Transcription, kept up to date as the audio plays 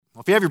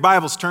Well, if you have your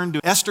Bibles, turn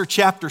to Esther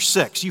chapter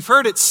 6. You've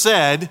heard it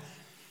said,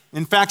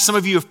 in fact, some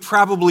of you have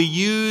probably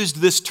used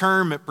this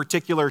term at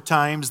particular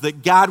times,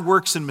 that God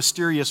works in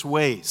mysterious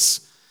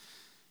ways.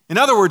 In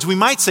other words, we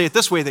might say it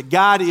this way, that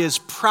God is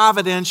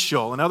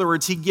providential. In other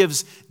words, He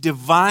gives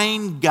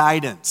divine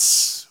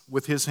guidance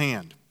with His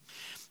hand.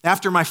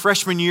 After my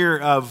freshman year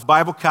of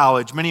Bible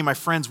college, many of my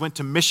friends went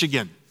to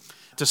Michigan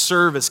to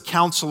serve as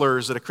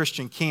counselors at a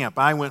Christian camp.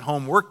 I went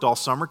home, worked all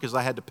summer because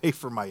I had to pay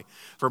for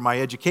my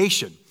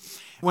education.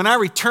 When I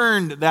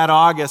returned that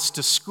August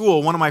to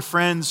school, one of my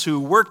friends who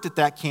worked at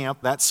that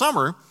camp that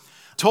summer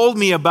told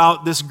me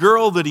about this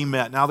girl that he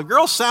met. Now, the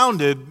girl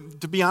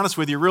sounded, to be honest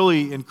with you,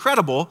 really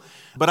incredible,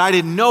 but I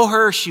didn't know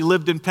her. She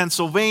lived in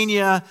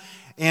Pennsylvania,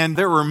 and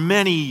there were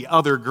many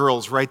other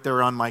girls right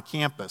there on my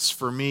campus.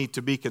 For me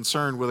to be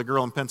concerned with a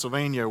girl in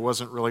Pennsylvania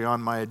wasn't really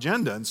on my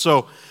agenda. And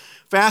so,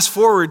 fast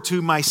forward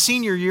to my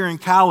senior year in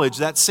college,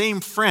 that same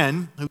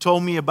friend who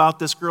told me about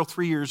this girl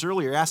 3 years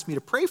earlier asked me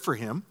to pray for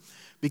him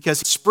because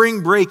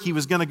spring break he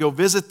was going to go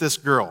visit this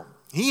girl.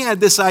 He had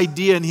this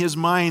idea in his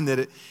mind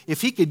that if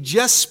he could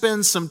just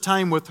spend some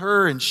time with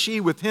her and she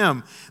with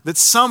him, that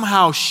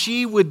somehow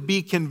she would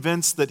be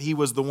convinced that he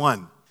was the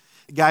one.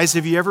 Guys,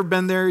 have you ever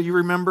been there? You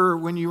remember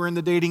when you were in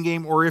the dating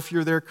game, or if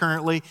you're there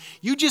currently?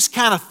 You just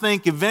kind of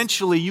think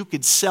eventually you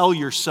could sell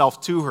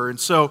yourself to her.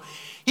 And so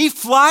he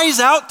flies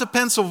out to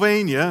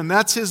Pennsylvania, and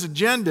that's his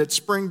agenda at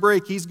spring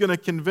break. He's going to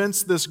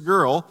convince this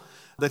girl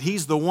that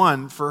he's the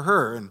one for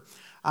her. And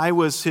I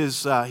was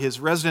his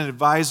resident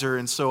advisor,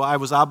 and so I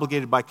was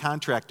obligated by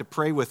contract to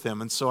pray with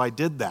him, and so I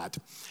did that.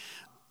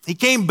 He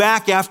came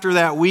back after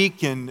that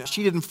week, and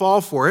she didn't fall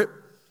for it.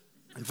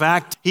 In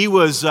fact, he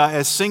was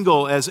as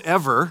single as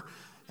ever,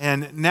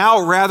 and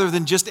now rather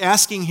than just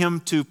asking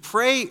him to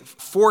pray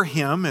for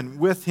him and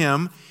with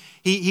him,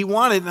 he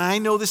wanted, and I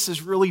know this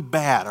is really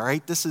bad, all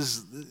right?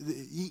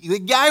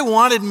 The guy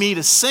wanted me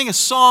to sing a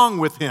song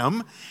with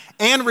him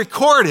and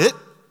record it,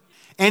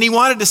 and he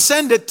wanted to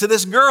send it to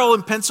this girl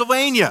in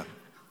Pennsylvania.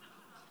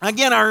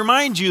 Again, I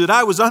remind you that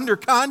I was under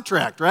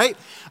contract, right?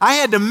 I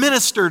had to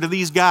minister to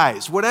these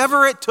guys,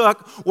 whatever it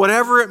took,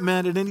 whatever it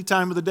meant at any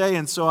time of the day.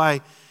 And so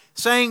I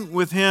sang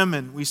with him,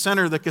 and we sent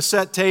her the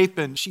cassette tape,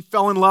 and she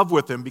fell in love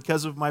with him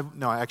because of my...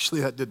 No, actually,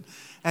 that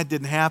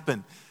didn't happen.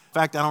 In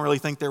fact, I don't really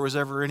think there was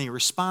ever any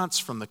response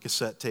from the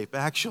cassette tape,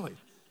 actually.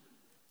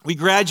 We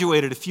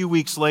graduated a few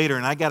weeks later,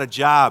 and I got a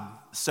job.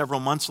 Several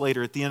months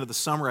later, at the end of the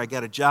summer, I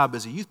got a job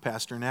as a youth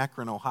pastor in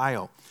Akron,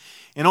 Ohio.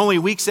 And only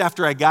weeks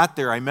after I got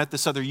there, I met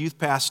this other youth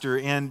pastor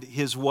and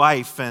his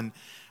wife. And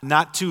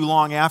not too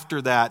long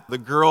after that, the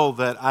girl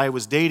that I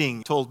was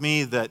dating told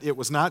me that it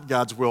was not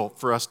God's will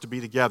for us to be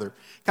together.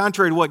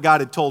 Contrary to what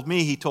God had told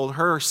me, He told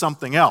her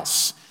something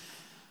else.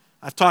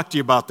 I've talked to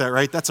you about that,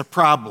 right? That's a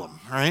problem,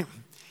 right?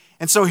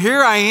 And so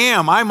here I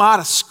am. I'm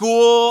out of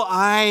school.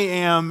 I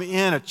am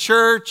in a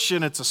church,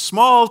 and it's a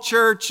small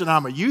church, and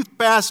I'm a youth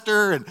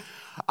pastor. And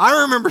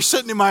I remember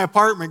sitting in my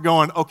apartment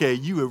going, okay,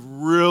 you have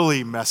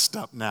really messed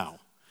up now.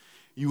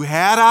 You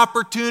had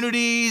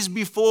opportunities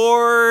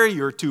before,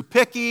 you were too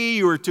picky,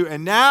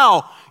 and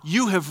now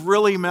you have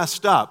really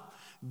messed up.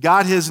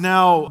 God has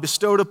now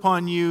bestowed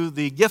upon you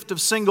the gift of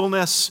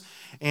singleness,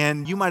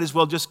 and you might as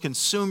well just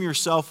consume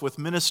yourself with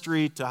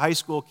ministry to high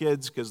school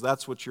kids, because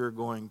that's what you're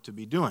going to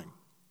be doing.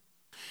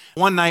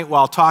 One night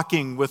while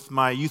talking with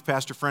my youth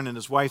pastor friend and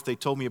his wife, they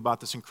told me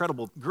about this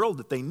incredible girl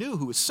that they knew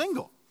who was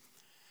single.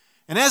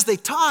 And as they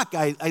talked,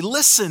 I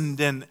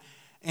listened and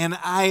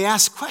I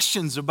asked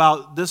questions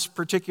about this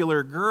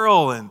particular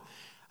girl.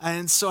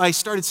 And so I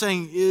started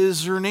saying,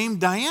 is her name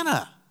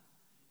Diana?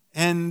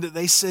 And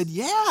they said,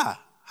 yeah.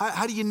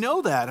 How do you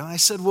know that? And I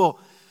said, well,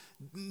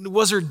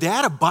 was her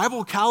dad a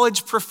Bible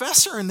college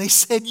professor? And they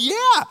said,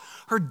 yeah,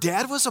 her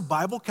dad was a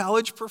Bible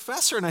college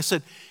professor. And I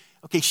said,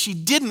 okay, she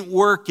didn't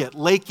work at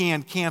Lake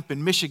Ann Camp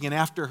in Michigan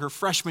after her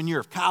freshman year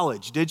of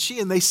college, did she?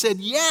 And they said,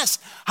 yes.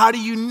 How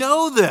do you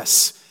know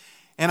this?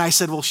 And I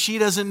said, well, she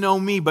doesn't know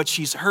me, but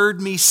she's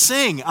heard me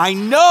sing. I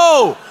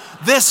know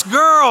this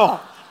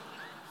girl.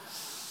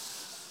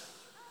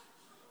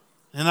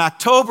 In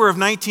October of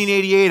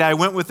 1988, I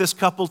went with this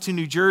couple to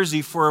New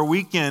Jersey for a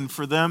weekend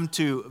for them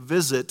to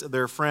visit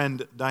their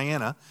friend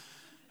Diana.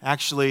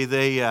 Actually,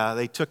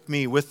 they took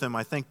me with them,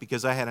 I think,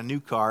 because I had a new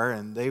car,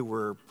 and they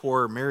were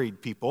poor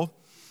married people.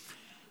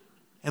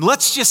 And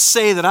let's just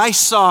say that I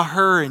saw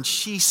her and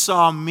she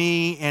saw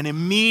me, and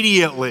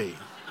immediately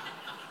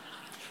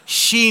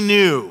she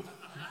knew.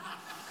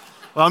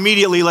 Well,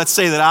 immediately, let's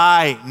say that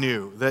I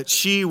knew that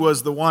she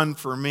was the one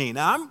for me.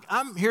 Now,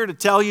 I'm here to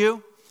tell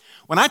you,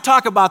 when I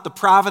talk about the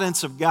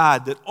providence of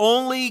God, that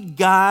only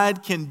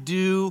God can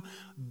do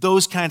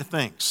those kind of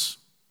things.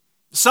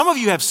 Some of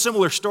you have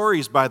similar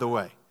stories, by the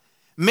way.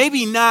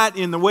 Maybe not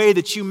in the way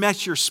that you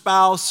met your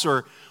spouse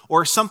or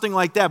something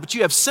like that, but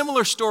you have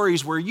similar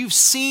stories where you've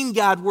seen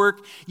God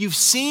work, you've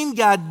seen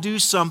God do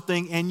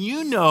something, and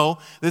you know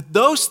that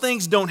those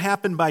things don't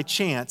happen by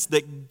chance,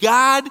 that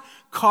God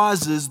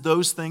causes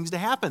those things to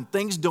happen.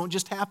 Things don't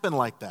just happen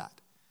like that.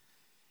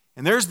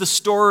 And there's the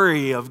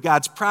story of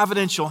God's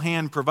providential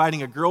hand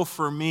providing a girl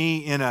for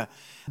me in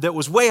that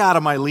was way out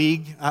of my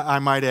league, I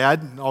might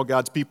add, and all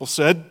God's people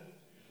said.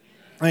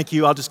 Thank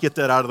you. I'll just get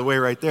that out of the way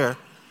right there.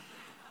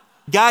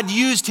 God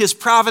used his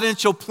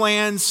providential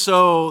plan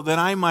so that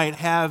I might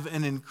have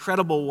an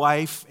incredible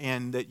wife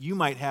and that you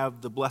might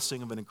have the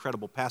blessing of an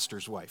incredible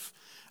pastor's wife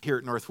here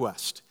at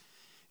Northwest.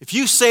 If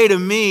you say to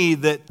me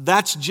that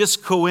that's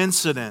just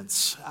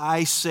coincidence,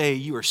 I say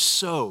you are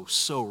so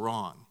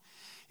wrong.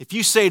 If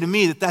you say to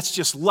me that that's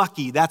just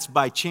lucky, that's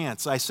by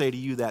chance, I say to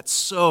you that's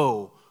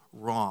so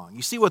wrong.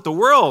 You see, what the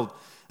world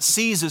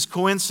sees as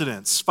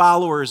coincidence,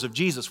 followers of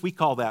Jesus, we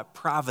call that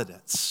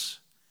providence.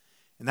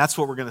 And that's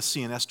what we're going to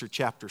see in Esther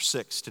chapter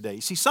 6 today.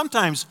 You see,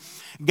 sometimes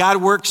God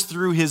works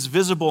through his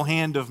visible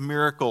hand of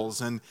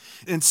miracles, and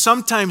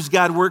sometimes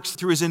God works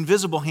through his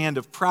invisible hand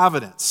of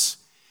providence.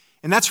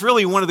 And that's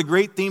really one of the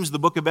great themes of the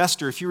book of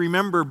Esther. If you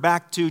remember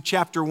back to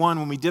chapter 1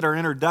 when we did our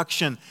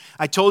introduction,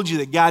 I told you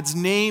that God's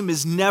name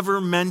is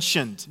never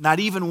mentioned, not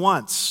even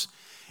once.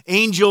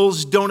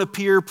 Angels don't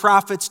appear,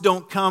 prophets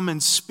don't come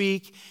and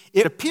speak.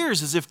 It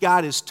appears as if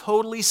God is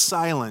totally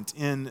silent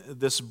in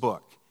this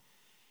book.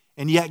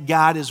 And yet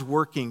God is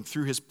working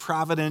through his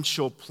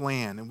providential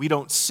plan. And we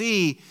don't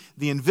see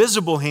the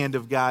invisible hand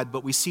of God,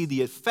 but we see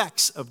the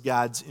effects of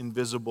God's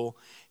invisible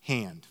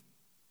hand.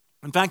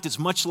 In fact, it's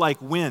much like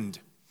wind.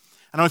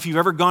 I don't know if you've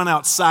ever gone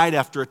outside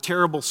after a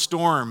terrible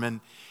storm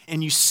and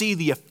you see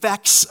the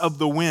effects of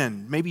the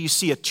wind. Maybe you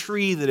see a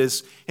tree that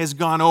has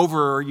gone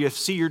over, or you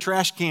see your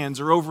trash cans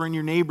are over in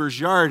your neighbor's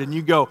yard, and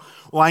you go,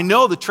 well, I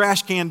know the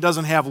trash can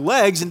doesn't have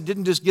legs and it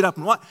didn't just get up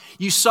and walk.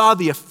 You saw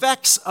the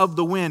effects of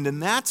the wind,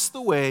 and that's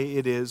the way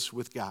it is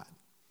with God.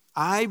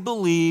 I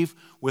believe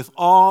with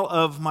all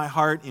of my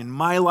heart in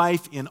my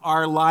life, in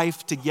our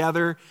life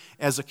together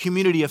as a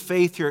community of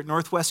faith here at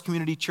Northwest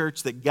Community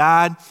Church, that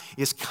God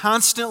is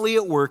constantly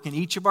at work in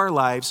each of our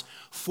lives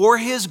for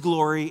his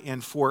glory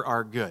and for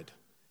our good.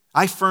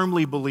 I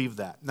firmly believe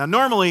that. Now,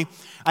 normally,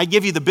 I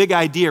give you the big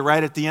idea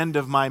right at the end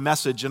of my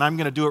message, and I'm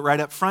going to do it right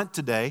up front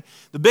today.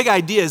 The big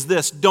idea is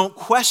this: don't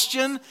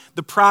question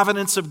the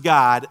providence of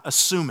God,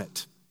 assume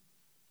it.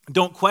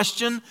 Don't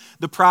question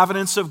the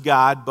providence of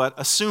God, but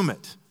assume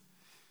it.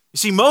 You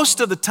see,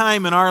 most of the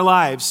time in our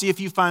lives, see if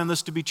you find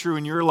this to be true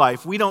in your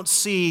life, we don't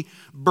see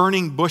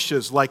burning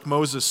bushes like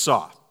Moses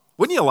saw.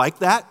 Wouldn't you like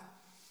that?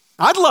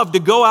 I'd love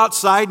to go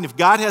outside, and if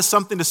God has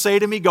something to say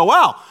to me, go,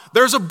 wow,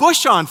 there's a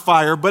bush on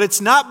fire, but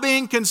it's not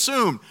being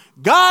consumed.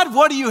 God,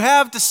 what do you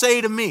have to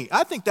say to me?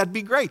 I think that'd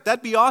be great.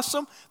 That'd be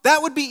awesome.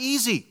 That would be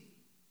easy,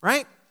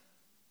 right?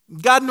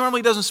 God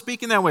normally doesn't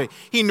speak in that way.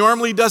 He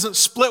normally doesn't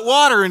split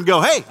water and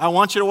go, hey, I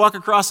want you to walk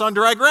across on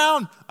dry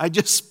ground. I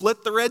just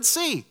split the Red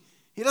Sea.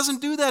 He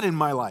doesn't do that in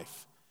my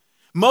life.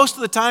 Most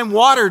of the time,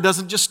 water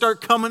doesn't just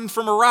start coming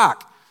from a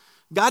rock.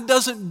 God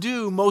doesn't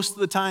do most of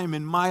the time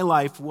in my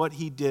life what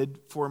he did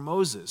for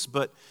Moses.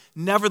 But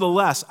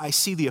nevertheless, I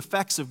see the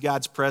effects of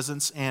God's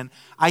presence, and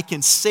I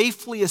can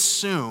safely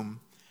assume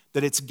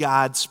that it's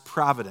God's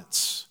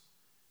providence.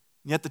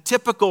 Yet the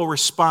typical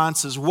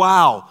response is,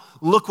 wow,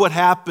 look what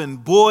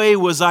happened. Boy,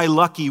 was I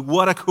lucky.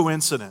 What a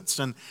coincidence.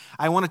 And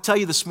I want to tell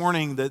you this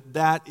morning that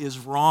that is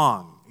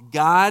wrong.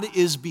 God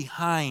is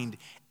behind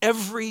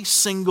every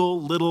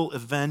single little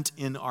event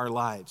in our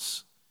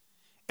lives.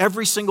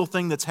 Every single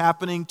thing that's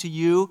happening to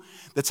you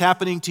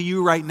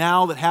right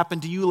now, that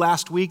happened to you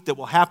last week, that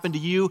will happen to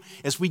you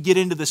as we get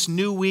into this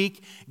new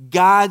week,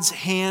 God's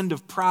hand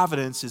of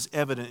providence is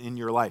evident in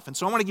your life. And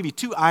so I want to give you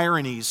two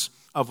ironies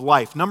of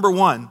life. Number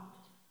one,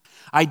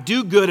 I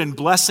do good and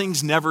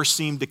blessings never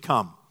seem to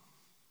come.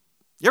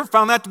 You ever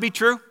found that to be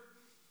true?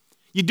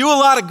 You do a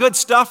lot of good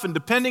stuff, and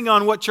depending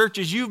on what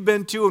churches you've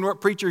been to and what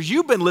preachers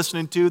you've been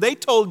listening to, they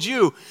told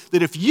you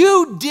that if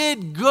you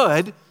did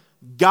good,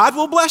 God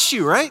will bless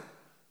you, right?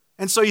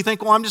 And so you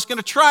think, well, I'm just going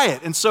to try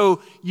it. And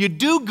so you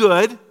do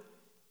good,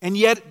 and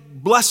yet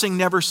blessing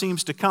never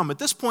seems to come. At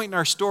this point in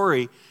our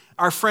story,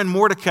 our friend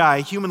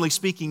Mordecai, humanly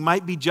speaking,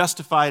 might be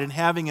justified in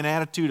having an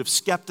attitude of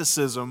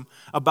skepticism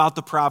about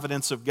the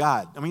providence of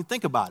God. I mean,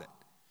 think about it.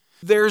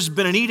 There's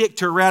been an edict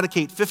to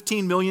eradicate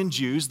 15 million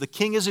Jews. The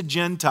king is a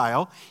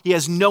Gentile. He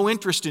has no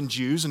interest in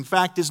Jews. In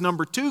fact, his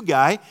number two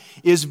guy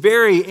is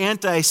very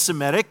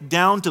anti-Semitic,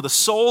 down to the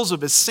soles of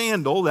his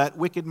sandal, that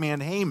wicked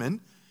man Haman.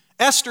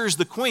 Esther's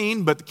the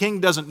queen, but the king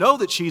doesn't know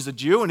that she's a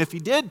Jew, and if he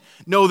did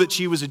know that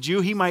she was a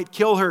Jew, he might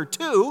kill her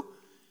too.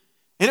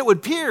 And it would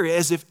appear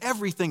as if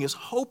everything is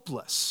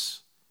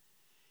hopeless.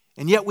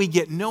 And yet we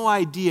get no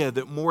idea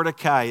that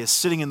Mordecai is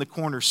sitting in the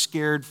corner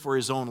scared for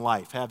his own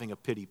life, having a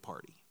pity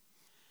party.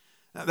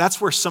 Now,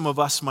 that's where some of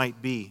us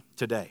might be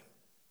today.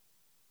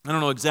 I don't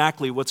know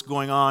exactly what's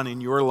going on in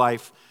your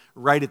life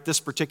right at this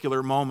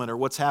particular moment, or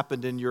what's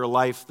happened in your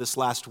life this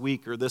last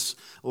week or this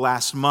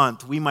last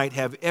month. We might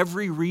have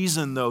every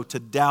reason, though, to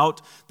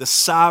doubt the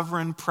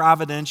sovereign,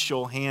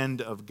 providential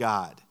hand of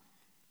God.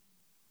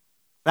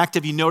 In fact,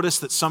 have you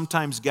noticed that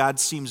sometimes God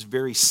seems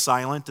very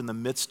silent in the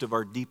midst of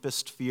our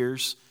deepest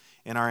fears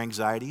and our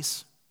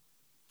anxieties?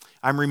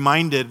 I'm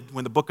reminded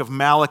when the book of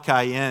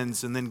Malachi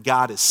ends and then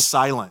God is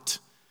silent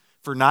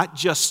for not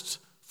just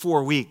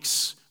 4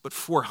 weeks, but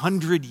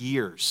 400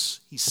 years.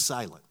 He's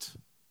silent.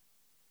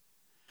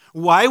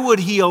 Why would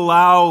he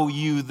allow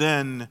you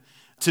then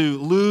to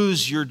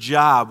lose your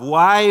job?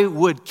 Why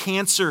would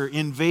cancer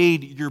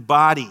invade your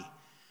body?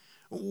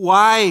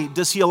 Why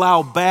does he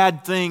allow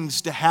bad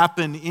things to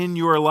happen in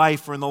your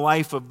life or in the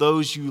life of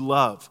those you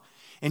love?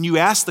 And you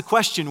ask the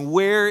question,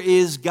 where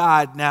is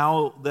God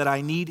now that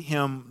I need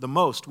him the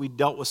most? We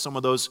dealt with some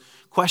of those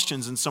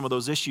questions and some of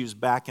those issues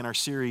back in our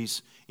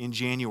series in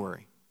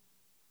January.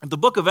 If the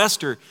book of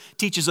Esther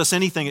teaches us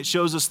anything, it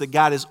shows us that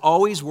God is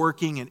always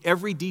working in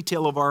every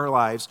detail of our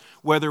lives,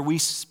 whether we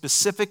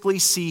specifically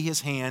see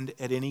his hand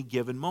at any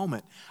given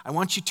moment. I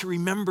want you to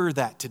remember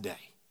that today.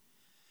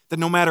 That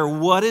no matter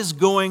what is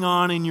going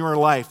on in your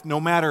life, no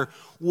matter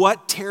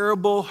what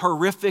terrible,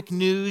 horrific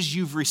news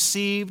you've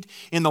received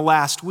in the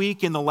last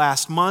week, in the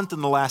last month,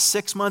 in the last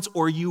 6 months,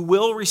 or you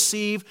will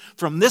receive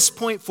from this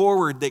point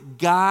forward, that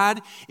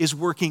God is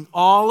working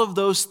all of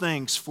those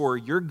things for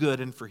your good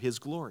and for his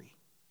glory.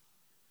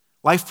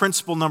 Life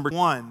principle number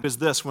 1 is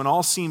this: when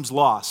all seems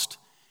lost,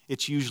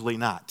 it's usually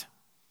not.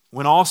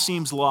 When all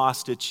seems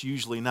lost, it's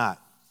usually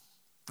not.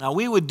 Now,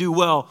 we would do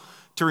well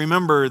to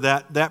remember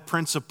that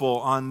principle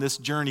on this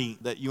journey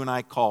that you and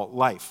I call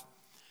life.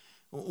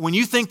 When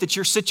you think that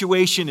your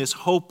situation is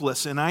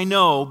hopeless, and I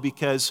know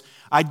because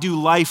I do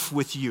life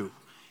with you,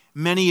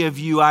 many of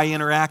you I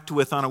interact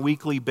with on a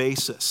weekly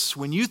basis.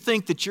 When you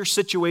think that your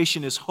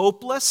situation is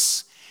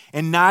hopeless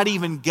and not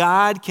even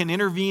God can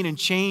intervene and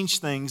change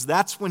things,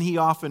 that's when he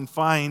often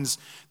finds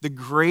the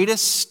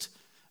greatest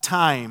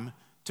time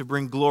to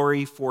bring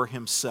glory for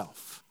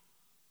himself.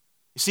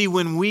 You see,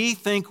 when we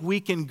think we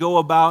can go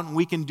about and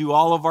we can do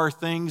all of our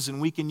things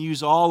and we can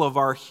use all of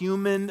our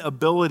human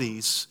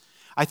abilities,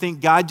 I think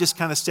God just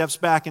kind of steps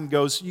back and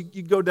goes, you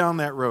go down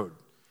that road.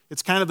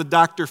 It's kind of the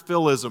Dr.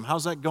 Philism.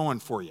 How's that going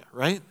for you,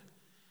 right?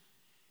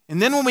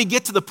 And then when we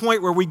get to the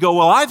point where we go,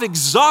 well, I've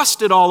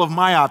exhausted all of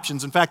my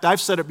options. In fact, I've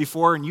said it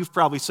before, and you've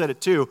probably said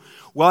it too.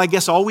 Well, I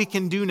guess all we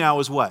can do now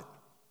is what?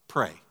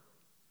 Pray.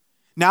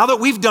 Now that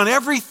we've done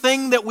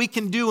everything that we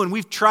can do and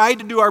we've tried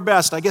to do our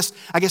best, I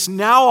guess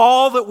now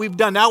all that we've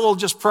done, now we'll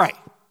just pray,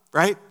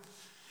 right?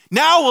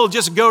 Now we'll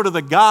just go to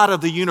the God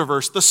of the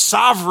universe, the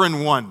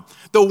sovereign one,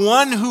 the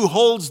one who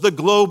holds the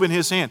globe in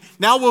his hand.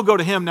 Now we'll go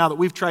to him now that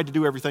we've tried to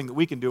do everything that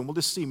we can do, and we'll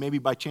just see, maybe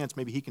by chance,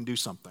 maybe he can do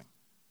something.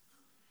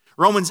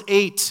 Romans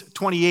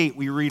 8:28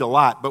 we read a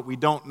lot, but we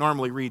don't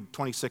normally read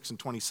 26 and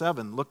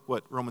 27. Look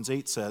what Romans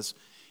 8 says.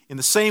 In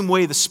the same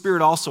way, the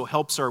Spirit also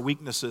helps our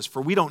weaknesses, for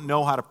we don't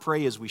know how to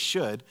pray as we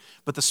should,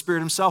 but the Spirit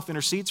himself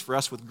intercedes for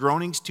us with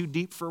groanings too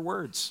deep for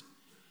words.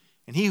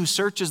 And he who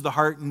searches the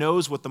heart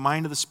knows what the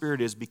mind of the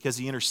Spirit is, because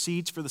he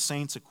intercedes for the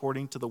saints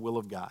according to the will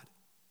of God.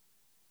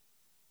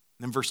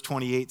 And then verse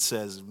 28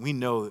 says, we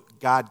know that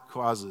God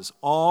causes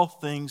all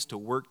things to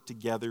work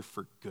together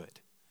for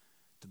good,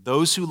 to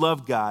those who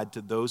love God,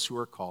 to those who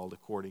are called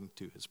according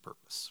to his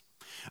purpose.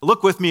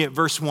 Look with me at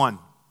verse 1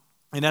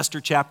 in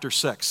Esther chapter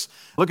 6.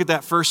 Look at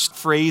that first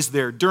phrase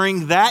there.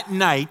 During that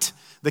night,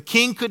 the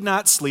king could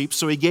not sleep,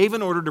 so he gave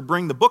an order to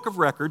bring the book of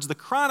records, the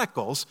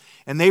Chronicles,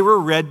 and they were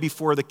read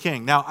before the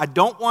king. Now, I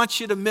don't want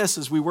you to miss,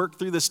 as we work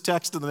through this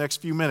text in the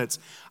next few minutes,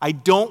 I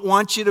don't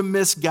want you to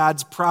miss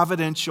God's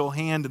providential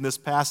hand in this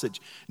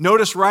passage.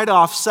 Notice right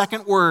off,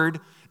 second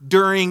word,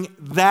 during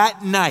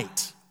that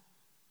night.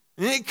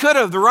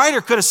 The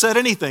writer could have said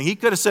anything. He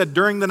could have said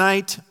during the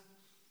night,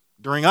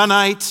 during a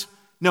night.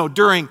 No,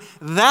 during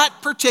that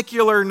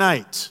particular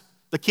night,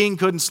 the king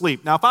couldn't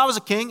sleep. Now, if I was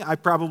a king, I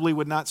probably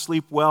would not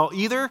sleep well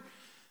either.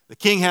 The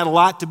king had a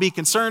lot to be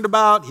concerned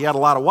about. He had a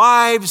lot of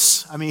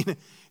wives. I mean,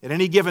 at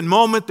any given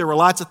moment, there were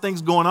lots of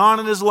things going on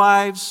in his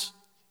lives.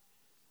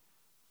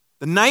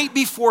 The night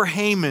before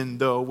Haman,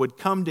 though, would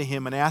come to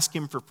him and ask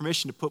him for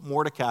permission to put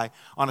Mordecai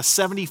on a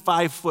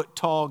 75-foot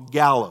tall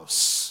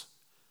gallows.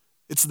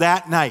 It's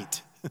that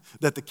night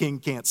that the king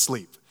can't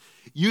sleep.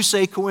 You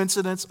say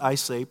coincidence, I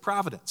say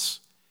providence.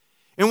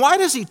 And why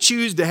does he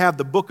choose to have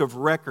the book of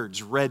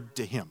records read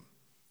to him?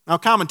 Now,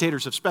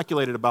 commentators have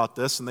speculated about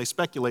this, and they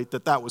speculate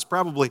that that was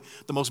probably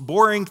the most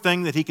boring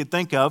thing that he could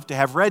think of to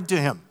have read to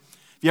him.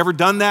 If you ever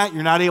done that,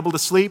 you're not able to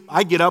sleep,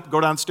 I get up, go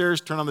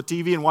downstairs, turn on the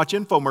TV, and watch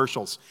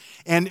infomercials.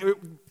 And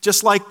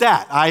just like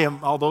that,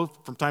 although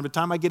from time to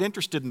time I get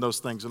interested in those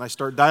things, and I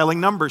start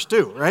dialing numbers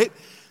too, right?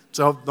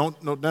 So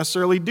don't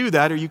necessarily do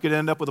that, or you could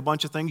end up with a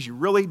bunch of things you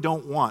really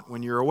don't want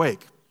when you're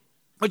awake.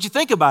 But you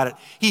think about it.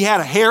 He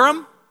had a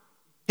harem.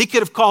 He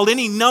could have called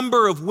any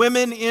number of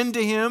women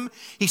into him.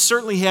 He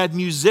certainly had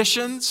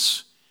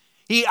musicians.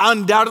 He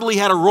undoubtedly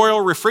had a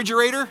royal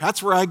refrigerator.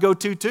 That's where I go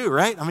to too,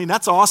 right? I mean,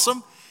 that's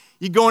awesome.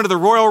 You go into the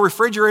royal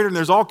refrigerator and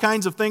there's all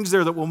kinds of things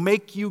there that will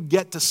make you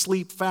get to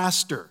sleep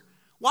faster.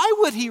 Why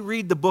would he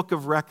read the book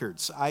of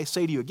records? I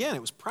say to you again,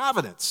 it was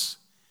providence.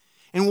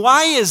 And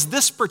why is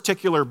this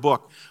particular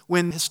book,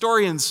 when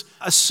historians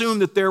assume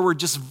that there were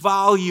just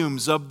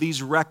volumes of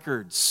these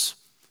records,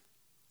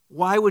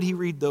 why would he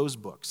read those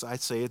books? I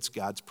say it's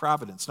God's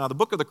providence. Now, the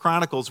book of the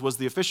Chronicles was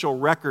the official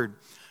record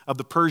of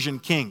the Persian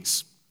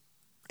kings.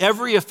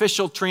 Every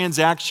official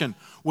transaction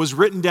was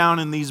written down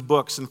in these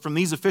books, and from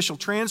these official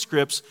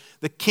transcripts,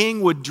 the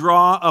king would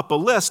draw up a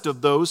list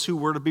of those who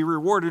were to be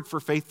rewarded for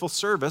faithful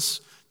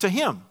service to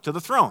him, to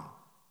the throne.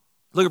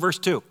 Look at verse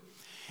 2.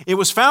 It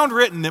was found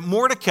written that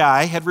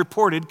Mordecai had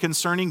reported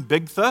concerning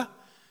Bigtha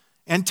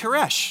and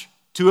Teresh,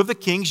 two of the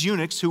king's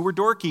eunuchs who were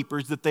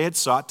doorkeepers, that they had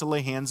sought to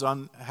lay hands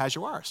on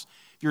Ahasuerus.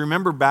 If you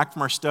remember back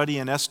from our study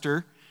in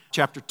Esther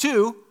chapter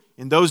 2,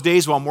 in those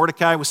days while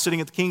Mordecai was sitting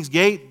at the king's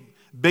gate,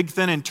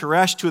 Bigthan and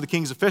Teresh, two of the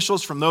king's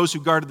officials from those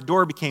who guarded the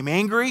door, became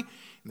angry,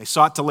 and they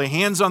sought to lay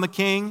hands on the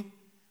king.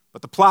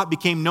 But the plot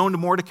became known to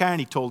Mordecai, and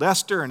he told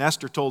Esther, and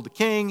Esther told the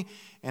king.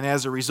 And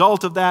as a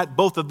result of that,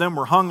 both of them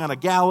were hung on a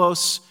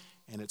gallows,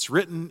 and it's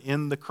written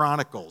in the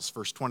Chronicles.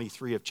 Verse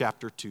 23 of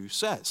chapter 2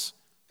 says,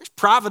 there's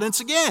providence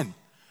again.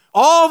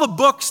 All the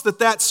books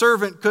that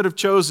servant could have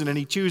chosen, and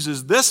he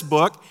chooses this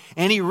book,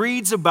 and he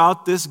reads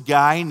about this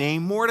guy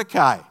named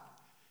Mordecai.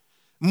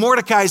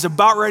 Mordecai is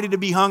about ready to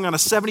be hung on a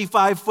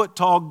 75-foot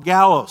tall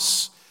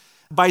gallows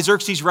by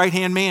Xerxes'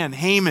 right-hand man,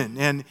 Haman.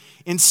 And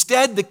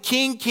instead, the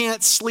king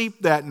can't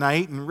sleep that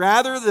night. And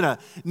rather than a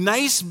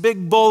nice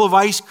big bowl of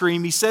ice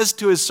cream, he says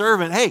to his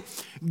servant, hey,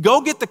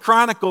 go get the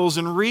Chronicles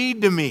and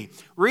read to me.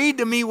 Read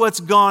to me what's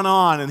gone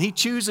on. And he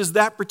chooses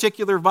that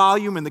particular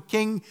volume, and the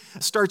king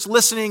starts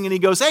listening, and he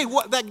goes, hey,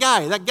 what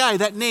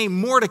that name,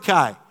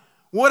 Mordecai.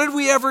 What did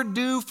we ever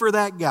do for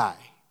that guy?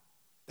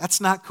 That's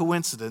not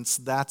coincidence.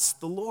 That's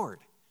the Lord.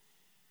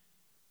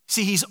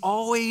 See, he's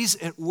always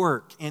at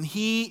work, and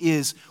he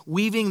is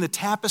weaving the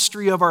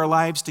tapestry of our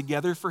lives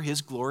together for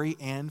his glory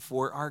and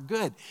for our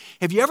good.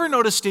 Have you ever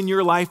noticed in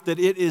your life that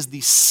it is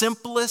the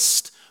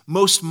simplest,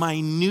 most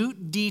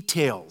minute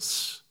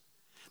details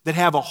that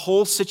have a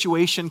whole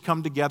situation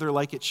come together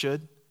like it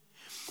should?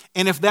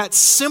 And if that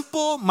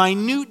simple,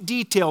 minute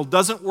detail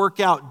doesn't work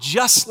out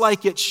just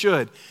like it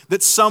should,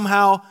 that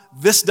somehow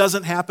this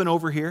doesn't happen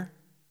over here,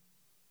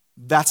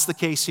 that's the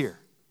case here.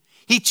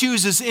 He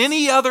chooses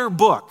any other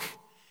book,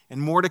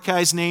 and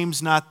Mordecai's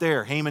name's not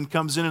there. Haman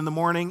comes in the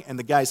morning, and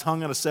the guy's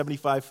hung on a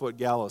 75-foot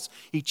gallows.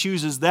 He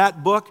chooses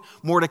that book.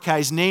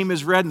 Mordecai's name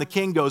is read, and the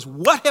king goes,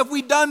 what have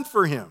we done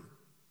for him?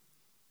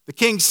 The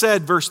king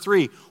said, verse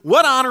 3,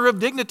 what honor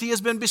of dignity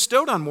has been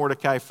bestowed on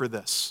Mordecai for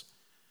this?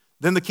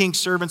 Then the king's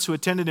servants who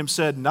attended him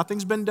said,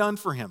 nothing's been done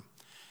for him.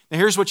 Now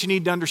here's what you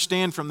need to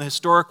understand from the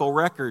historical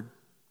record.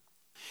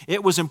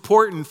 It was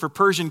important for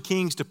Persian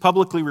kings to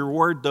publicly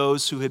reward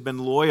those who had been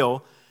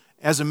loyal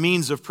as a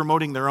means of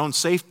promoting their own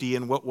safety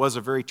in what was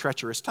a very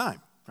treacherous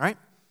time, right?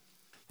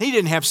 He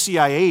didn't have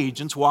CIA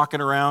agents walking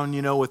around,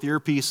 with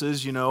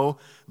earpieces,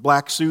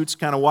 black suits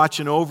kind of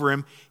watching over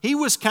him. He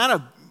was kind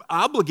of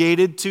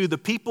obligated to the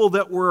people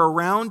that were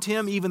around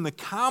him, even the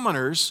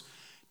commoners,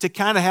 to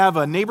kind of have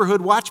a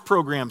neighborhood watch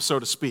program, so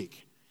to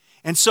speak.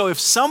 And so if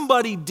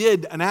somebody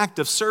did an act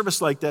of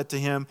service like that to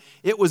him,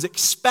 it was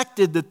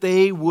expected that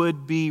they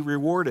would be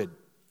rewarded.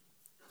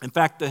 In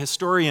fact, the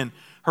historian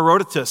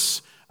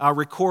Herodotus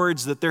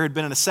records that there had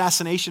been an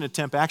assassination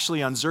attempt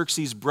actually on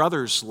Xerxes'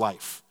 brother's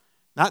life.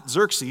 Not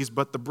Xerxes,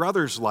 but the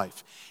brother's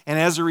life. And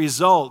as a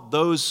result,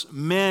 those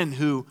men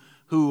who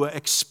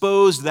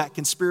exposed that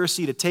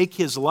conspiracy to take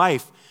his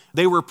life,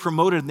 they were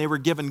promoted and they were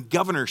given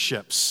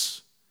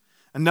governorships.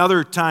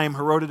 Another time,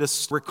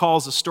 Herodotus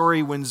recalls a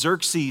story when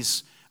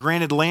Xerxes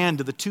granted land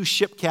to the two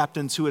ship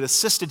captains who had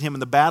assisted him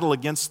in the battle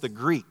against the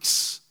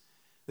Greeks.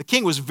 The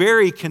king was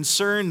very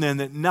concerned then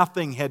that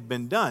nothing had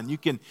been done. You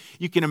can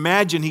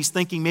imagine he's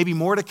thinking maybe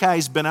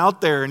Mordecai's been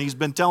out there and he's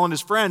been telling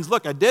his friends,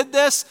 look, I did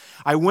this.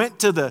 I went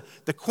to the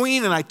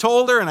queen and I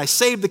told her and I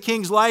saved the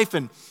king's life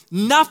and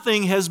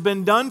nothing has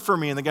been done for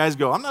me. And the guys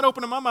go, I'm not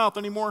opening my mouth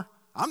anymore.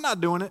 I'm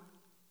not doing it.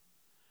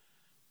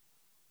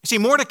 You see,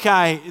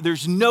 Mordecai,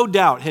 there's no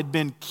doubt, had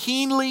been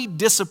keenly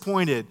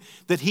disappointed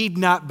that he'd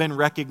not been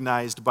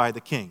recognized by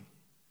the king.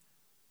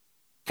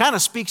 Kind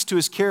of speaks to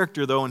his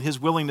character, though, and his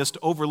willingness to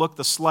overlook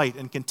the slight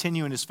and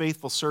continue in his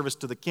faithful service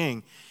to the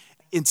king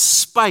in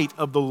spite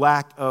of the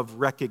lack of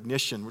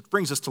recognition, which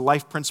brings us to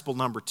life principle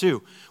number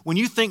 2. When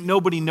you think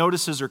nobody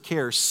notices or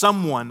cares,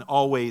 someone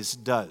always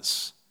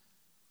does.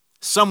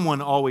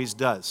 Someone always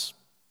does.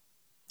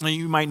 Now,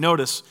 you might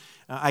notice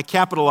I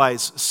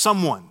capitalize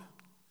someone.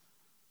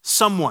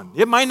 Someone.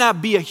 It might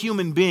not be a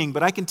human being,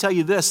 but I can tell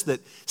you this, that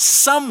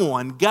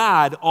someone,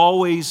 God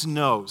always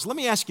knows. Let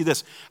me ask you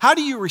this. How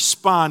do you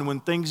respond when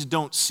things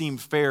don't seem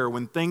fair,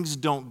 when things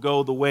don't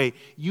go the way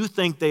you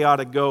think they ought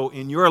to go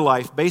in your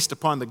life based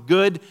upon the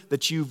good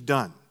that you've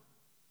done?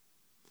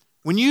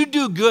 When you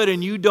do good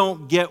and you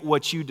don't get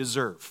what you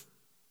deserve.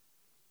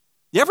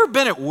 You ever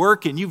been at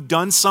work and you've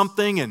done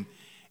something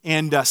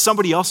and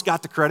somebody else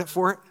got the credit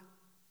for it?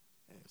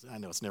 I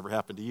know it's never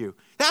happened to you.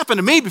 It happened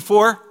to me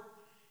before.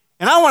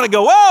 And I want to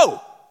go, whoa,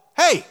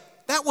 hey,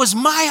 that was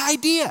my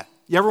idea.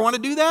 You ever want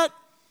to do that?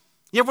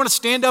 You ever want to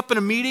stand up in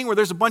a meeting where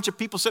there's a bunch of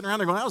people sitting around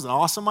there going, that was an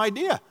awesome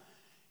idea.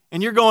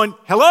 And you're going,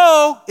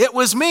 hello, it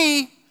was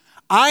me.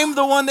 I'm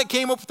the one that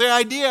came up with the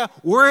idea.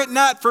 Were it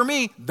not for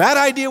me, that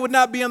idea would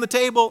not be on the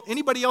table.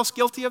 Anybody else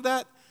guilty of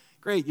that?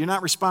 Great, you're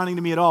not responding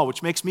to me at all,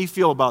 which makes me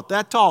feel about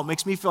that tall. It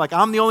makes me feel like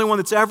I'm the only one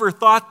that's ever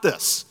thought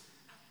this.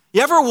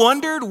 You ever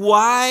wondered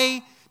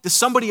why does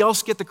somebody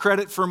else get the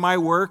credit for my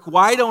work?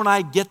 Why don't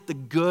I get the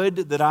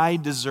good that I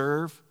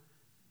deserve?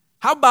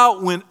 How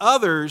about when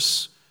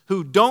others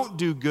who don't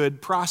do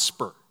good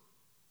prosper?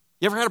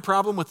 You ever had a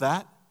problem with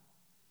that?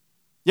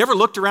 You ever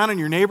looked around in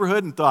your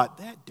neighborhood and thought,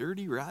 that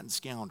dirty, rotten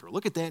scoundrel,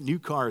 look at that new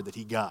car that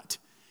he got.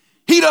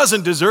 He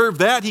doesn't deserve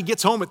that. He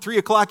gets home at 3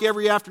 o'clock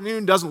every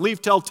afternoon, doesn't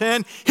leave till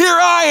 10. Here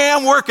I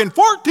am working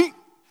 14.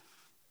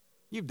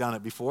 You've done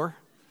it before.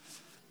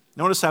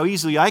 Notice how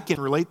easily I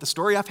can relate the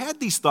story. I've had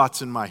these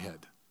thoughts in my head.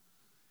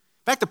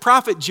 In fact, the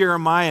prophet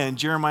Jeremiah in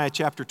Jeremiah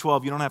chapter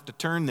 12, you don't have to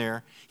turn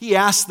there, he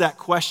asked that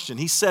question.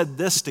 He said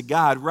this to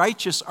God,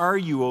 righteous are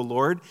you, O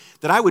Lord,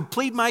 that I would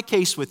plead my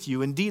case with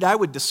you. Indeed, I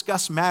would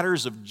discuss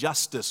matters of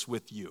justice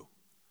with you.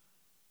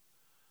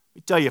 Let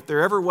me tell you, if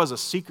there ever was a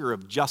seeker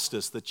of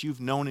justice that you've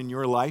known in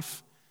your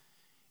life,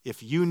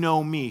 if you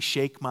know me,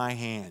 shake my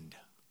hand,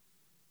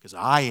 because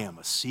I am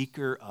a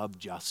seeker of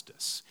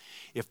justice.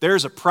 If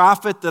there's a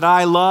prophet that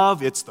I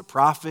love, it's the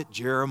prophet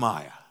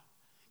Jeremiah,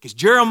 because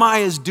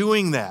Jeremiah is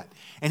doing that.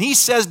 And he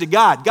says to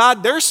God,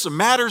 God, there's some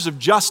matters of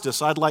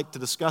justice I'd like to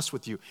discuss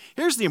with you.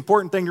 Here's the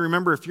important thing to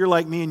remember if you're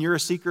like me and you're a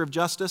seeker of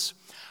justice.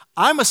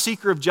 I'm a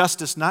seeker of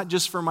justice not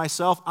just for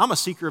myself. I'm a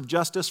seeker of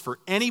justice for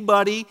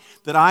anybody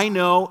that I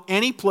know,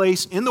 any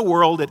place in the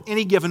world at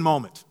any given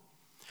moment.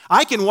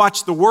 I can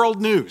watch the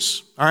world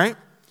news, all right,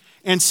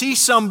 and see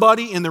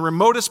somebody in the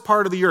remotest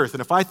part of the earth,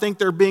 and if I think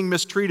they're being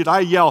mistreated, I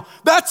yell,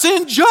 that's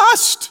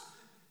unjust!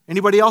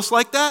 Anybody else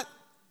like that?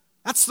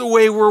 That's the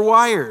way we're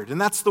wired, and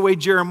that's the way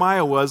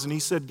Jeremiah was, and he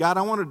said, God,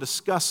 I want to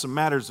discuss some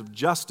matters of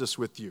justice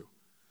with you.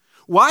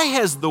 Why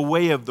has the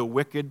way of the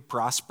wicked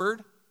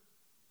prospered?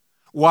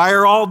 Why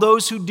are all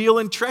those who deal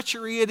in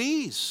treachery at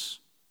ease?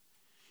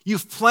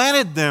 You've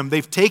planted them,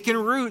 they've taken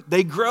root,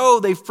 they grow,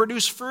 they've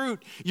produced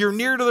fruit. You're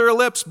near to their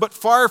lips, but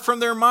far from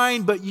their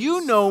mind. But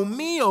you know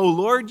me, O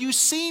Lord, you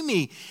see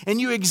me, and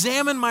you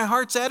examine my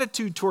heart's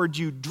attitude toward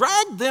you.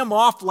 Drag them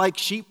off like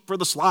sheep for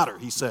the slaughter,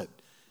 he said,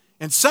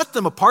 and set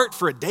them apart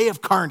for a day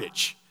of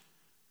carnage.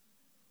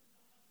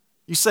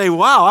 You say,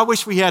 wow, I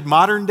wish we had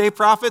modern day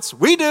prophets.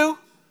 We do.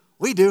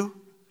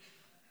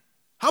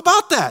 How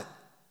about that?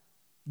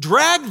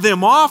 Drag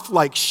them off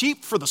like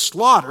sheep for the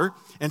slaughter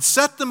and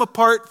set them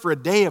apart for a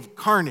day of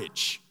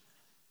carnage.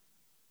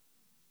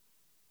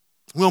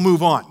 We'll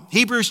move on.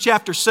 Hebrews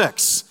chapter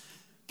 6.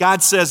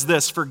 God says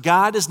this, for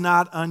God is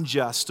not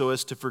unjust so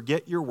as to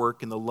forget your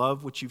work and the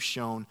love which you've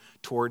shown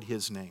toward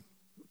his name.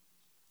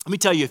 Let me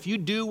tell you, if you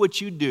do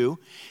what you do,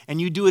 and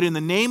you do it in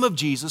the name of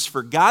Jesus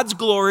for God's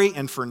glory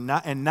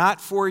and not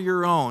for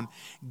your own,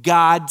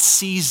 God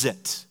sees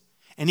it.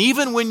 And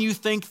even when you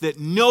think that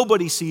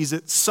nobody sees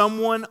it,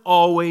 someone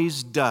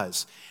always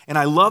does. And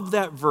I love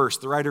that verse.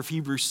 The writer of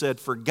Hebrews said,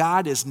 for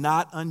God is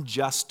not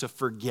unjust to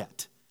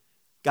forget.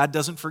 God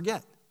doesn't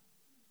forget.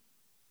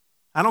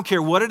 I don't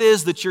care what it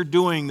is that you're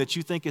doing that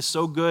you think is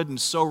so good and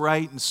so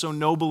right and so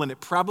noble, and it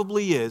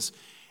probably is,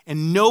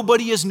 and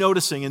nobody is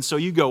noticing, and so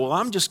you go, well,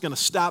 I'm just going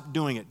to stop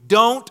doing it.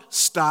 Don't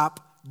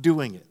stop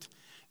doing it.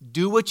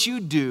 Do what you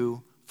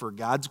do for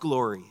God's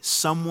glory.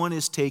 Someone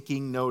is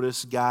taking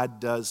notice. God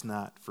does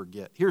not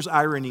forget. Here's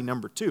irony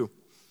number 2.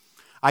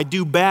 I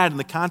do bad and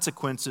the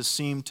consequences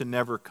seem to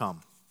never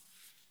come.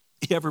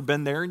 You ever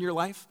been there in your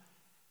life?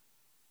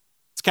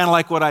 It's kind of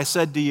like what I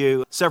said to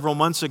you several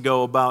months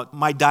ago about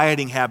my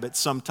dieting habits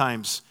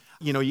sometimes.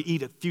 You know, you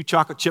eat a few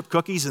chocolate chip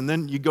cookies and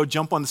then you go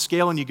jump on the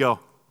scale and you go,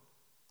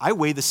 I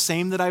weigh the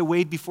same that I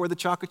weighed before the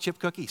chocolate chip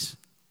cookies.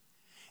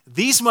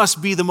 These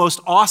must be the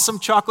most awesome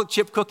chocolate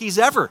chip cookies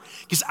ever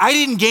because I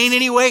didn't gain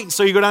any weight. And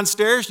so you go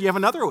downstairs, you have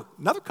another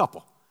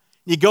couple.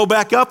 You go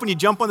back up and you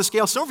jump on the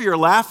scale. Some of you are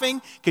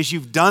laughing because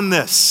you've done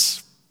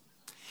this.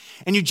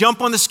 And you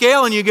jump on the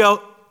scale and you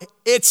go,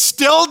 it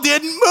still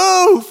didn't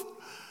move.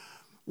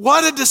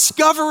 What a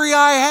discovery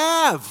I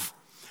have.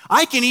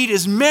 I can eat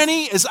as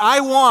many as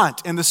I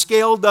want and the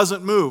scale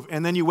doesn't move.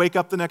 And then you wake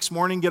up the next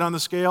morning, get on the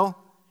scale,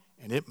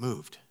 and it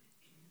moved.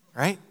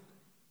 Right?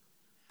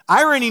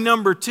 Irony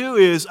number 2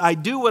 is I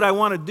do what I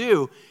want to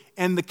do,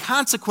 and the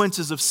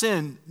consequences of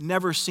sin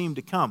never seem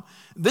to come.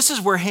 This is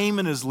where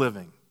Haman is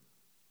living.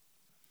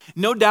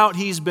 No doubt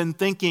he's been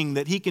thinking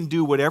that he can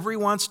do whatever he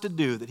wants to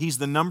do, that he's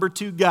the number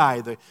 2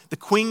 guy. The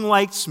queen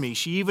likes me.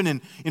 She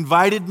even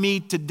invited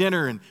me to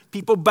dinner, and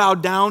people bow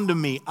down to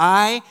me.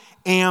 I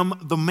am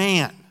the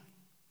man.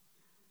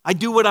 I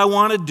do what I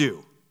want to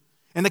do.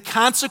 And the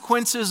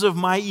consequences of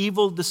my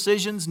evil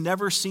decisions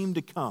never seem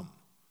to come.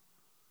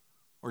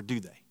 Or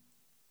do they?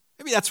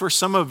 Maybe that's where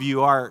some of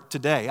you are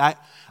today.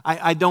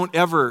 I don't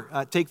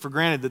ever take for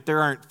granted that there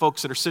aren't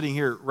folks that are sitting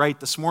here right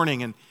this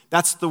morning, and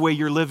that's the way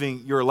you're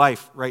living your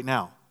life right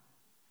now.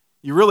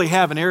 You really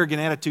have an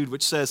arrogant attitude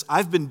which says,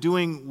 I've been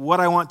doing what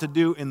I want to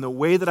do in the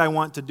way that I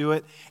want to do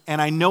it,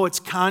 and I know it's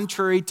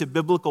contrary to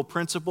biblical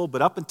principle,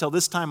 but up until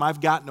this time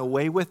I've gotten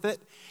away with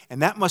it,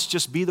 and that must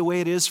just be the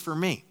way it is for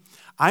me.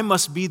 I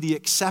must be the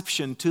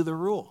exception to the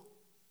rule.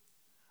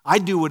 I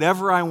do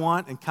whatever I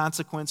want, and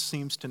consequence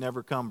seems to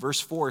never come. Verse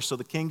 4, so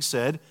the king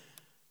said,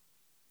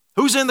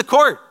 who's in the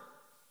court?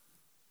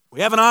 We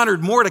haven't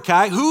honored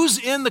Mordecai. Who's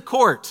in the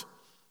court?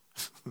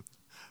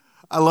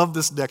 I love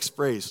this next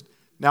phrase.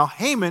 Now,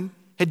 Haman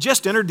had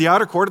just entered the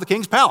outer court of the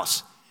king's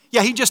palace.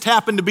 Yeah, he just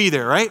happened to be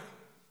there, right?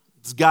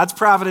 It's God's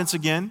providence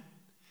again.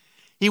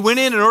 He went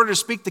in order to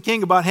speak to the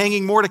king about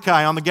hanging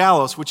Mordecai on the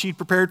gallows, which he'd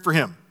prepared for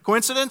him.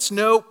 Coincidence?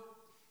 Nope.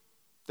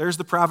 There's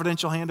the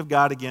providential hand of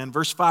God again.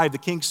 Verse 5, the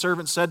king's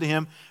servant said to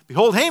him,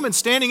 behold, Haman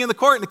standing in the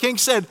court. And the king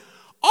said,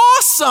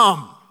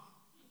 awesome.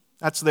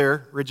 That's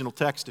their original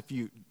text. If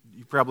you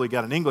probably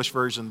got an English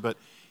version, but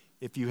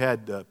if you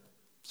had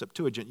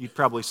Septuagint, you'd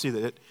probably see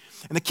that.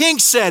 And the king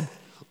said,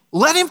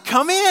 let him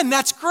come in.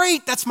 That's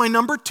great. That's my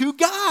number 2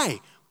 guy.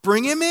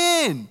 Bring him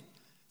in.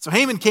 So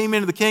Haman came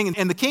into the king,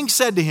 and the king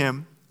said to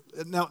him,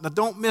 now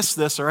don't miss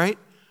this, all right?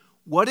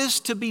 What is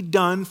to be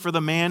done for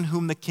the man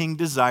whom the king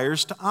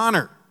desires to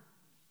honor?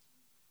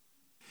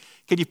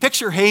 Can you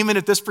picture Haman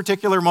at this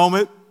particular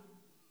moment?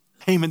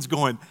 Haman's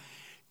going,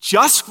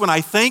 just when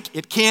I think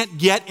it can't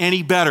get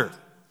any better,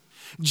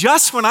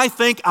 just when I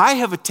think I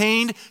have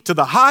attained to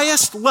the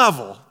highest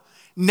level,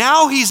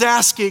 now he's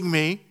asking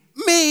me,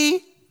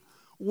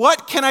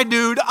 what can I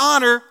do to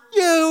honor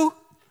you?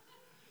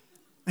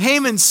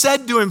 Haman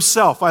said to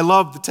himself, I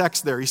love the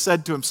text there, he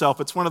said to himself,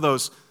 it's one of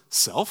those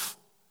self.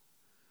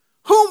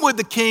 Whom would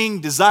the king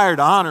desire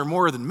to honor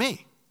more than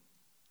me?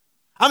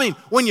 I mean,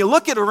 when you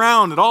look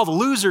around at all the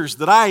losers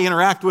that I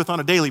interact with on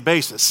a daily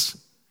basis,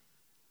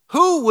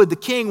 who would the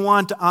king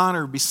want to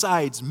honor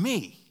besides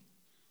me?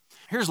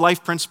 Here's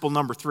life principle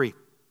number 3.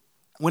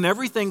 When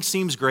everything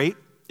seems great,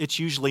 it's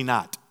usually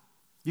not.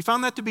 You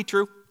found that to be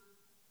true?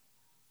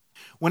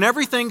 When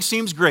everything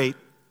seems great,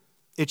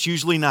 it's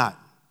usually not.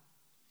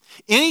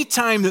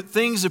 Anytime that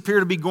things appear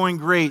to be going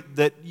great,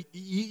 that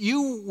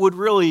you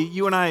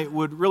and I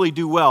would really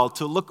do well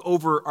to look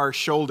over our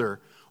shoulder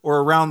or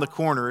around the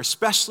corner,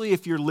 especially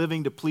if you're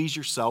living to please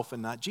yourself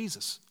and not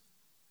Jesus.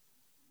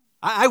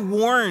 I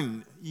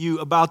warn you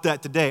about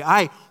that today.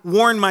 I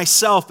warn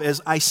myself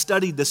as I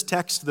studied this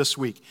text this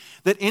week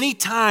that any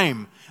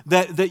time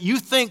that you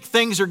think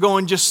things are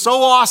going just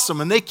so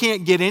awesome and they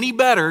can't get any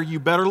better, you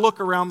better look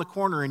around the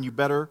corner and you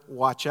better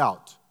watch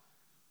out.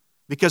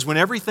 Because when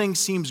everything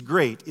seems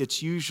great,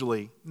 it's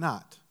usually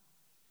not.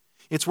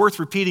 It's worth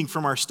repeating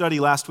from our study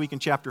last week in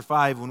chapter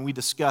 5 when we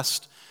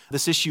discussed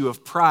this issue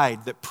of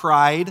pride, that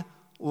pride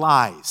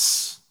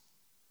lies.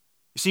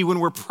 You see, when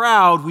we're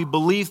proud, we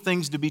believe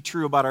things to be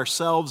true about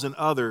ourselves and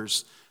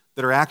others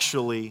that are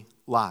actually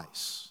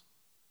lies.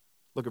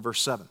 Look at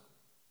verse 7.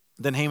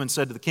 Then Haman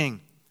said to the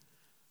king,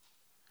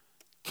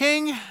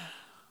 King,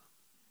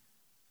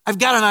 I've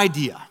got an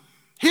idea.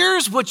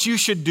 Here's what you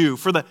should do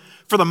for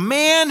the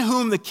man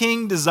whom the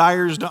king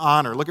desires to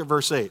honor. Look at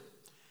verse 8.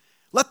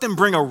 Let them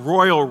bring a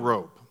royal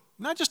robe.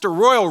 Not just a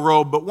royal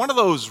robe, but one of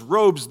those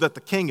robes that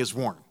the king has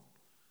worn.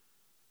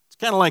 It's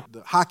kind of like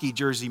the hockey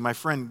jersey my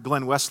friend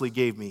Glenn Wesley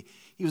gave me.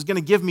 He was going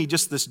to give me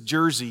just this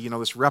jersey,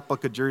 this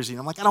replica jersey. And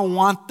I'm like, I don't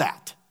want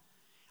that.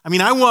 I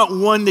mean, I want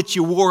one that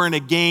you wore in a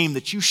game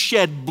that you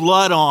shed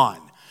blood on.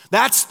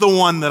 That's the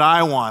one that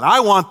I want.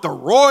 I want the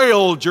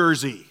royal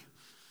jersey,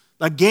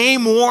 the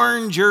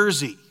game-worn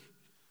jersey.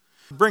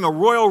 Bring a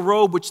royal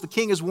robe which the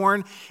king has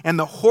worn and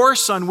the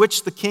horse on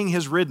which the king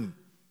has ridden.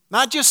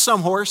 Not just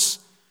some horse,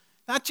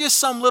 not just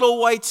some little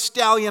white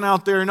stallion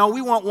out there. No,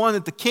 we want one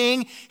that the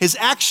king has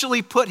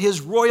actually put his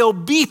royal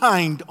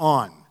behind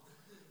on,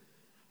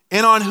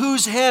 and on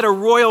whose head a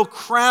royal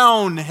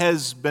crown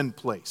has been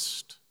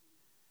placed.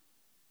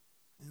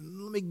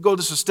 And let me go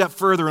just a step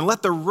further, and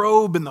let the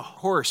robe and the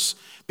horse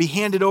be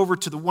handed over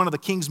to one of the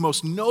king's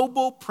most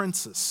noble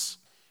princes.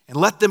 And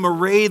let them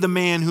array the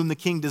man whom the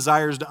king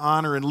desires to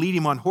honor and lead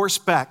him on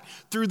horseback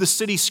through the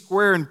city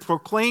square and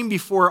proclaim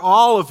before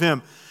all of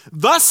him,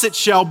 thus it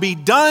shall be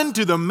done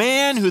to the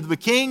man who the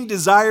king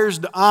desires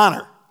to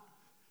honor.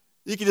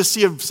 You can just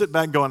see him sit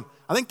back going,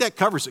 I think that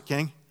covers it,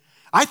 king.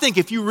 I think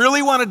if you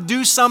really want to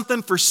do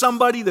something for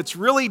somebody that's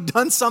really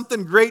done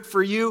something great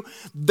for you,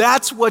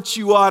 that's what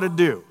you ought to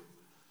do.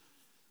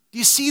 Do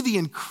you see the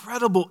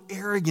incredible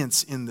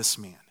arrogance in this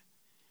man?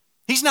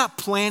 He's not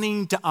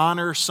planning to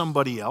honor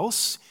somebody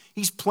else.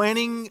 He's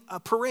planning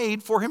a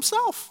parade for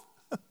himself.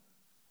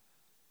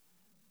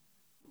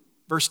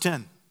 Verse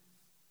 10.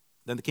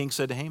 Then the king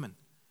said to Haman,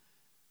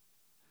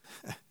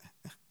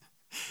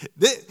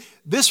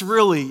 this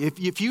really,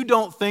 if you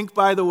don't think,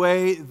 by the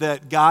way,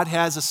 that God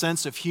has a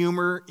sense of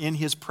humor in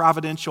his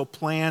providential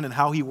plan and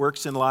how he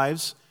works in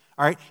lives,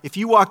 all right, if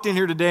you walked in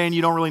here today and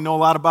you don't really know a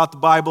lot about the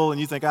Bible and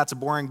you think that's a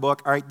boring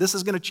book, all right, this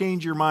is going to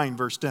change your mind,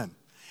 verse 10.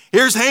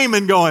 Here's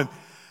Haman going,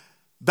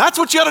 that's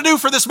what you ought to do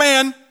for this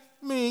man,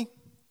 me.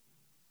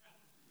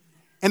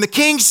 And the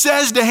king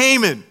says to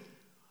Haman,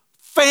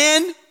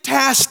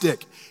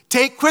 fantastic.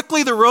 Take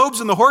quickly the robes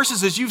and the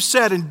horses as you've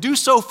said, and do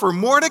so for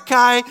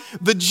Mordecai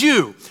the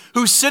Jew,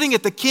 who's sitting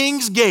at the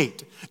king's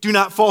gate. Do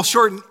not fall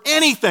short in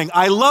anything.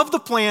 I love the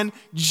plan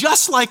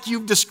just like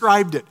you've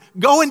described it.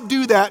 Go and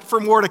do that for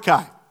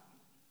Mordecai.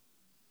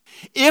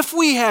 If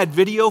we had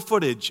video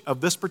footage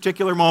of this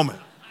particular moment,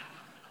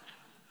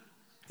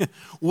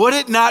 would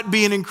it not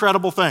be an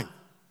incredible thing?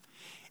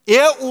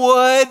 It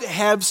would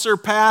have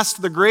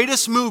surpassed the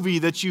greatest movie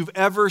that you've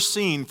ever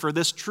seen for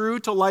this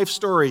true-to-life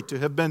story to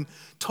have been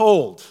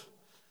told.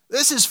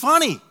 This is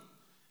funny.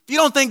 If you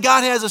don't think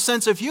God has a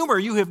sense of humor,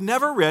 you have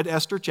never read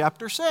Esther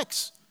chapter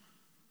 6.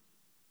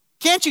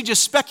 Can't you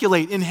just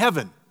speculate in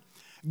heaven?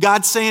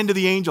 God saying to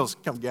the angels,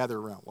 come gather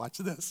around. Watch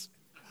this.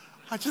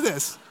 Watch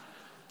this.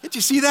 Can't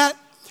you see that?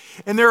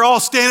 And they're all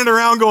standing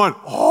around going,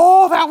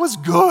 oh, that was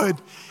good.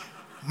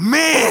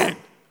 Man,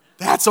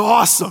 that's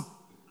awesome.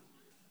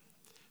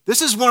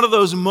 This is one of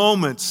those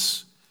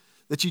moments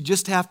that you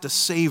just have to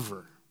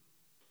savor.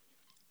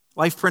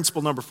 Life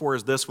principle number 4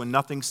 is this: when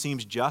nothing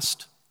seems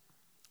just,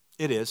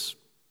 it is.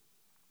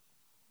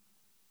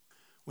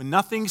 When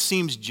nothing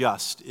seems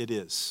just, it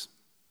is.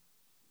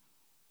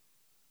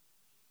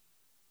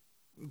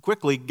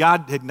 Quickly,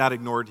 God had not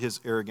ignored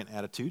his arrogant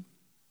attitude.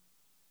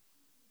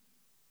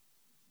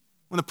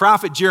 When the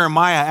prophet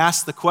Jeremiah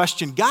asked the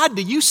question, God,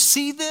 do you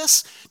see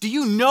this? Do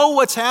you know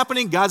what's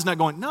happening? God's not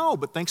going, no,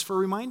 but thanks for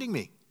reminding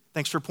me.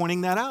 Thanks for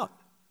pointing that out.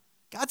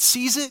 God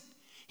sees it.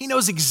 He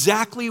knows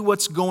exactly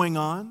what's going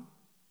on.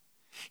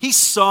 He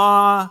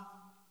saw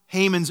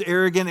Haman's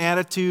arrogant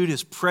attitude,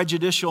 his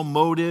prejudicial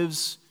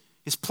motives,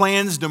 his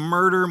plans to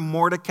murder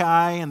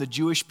Mordecai and the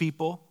Jewish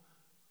people.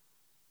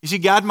 You see,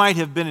 God might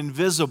have been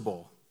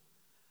invisible,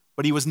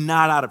 but he was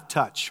not out of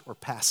touch or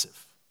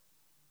passive.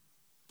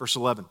 Verse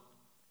 11.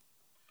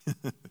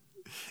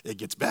 It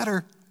gets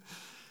better.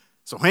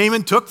 So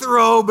Haman took the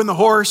robe and the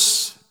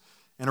horse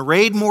and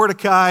arrayed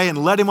Mordecai and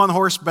led him on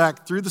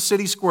horseback through the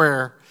city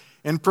square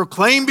and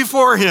proclaimed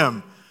before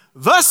him,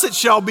 thus it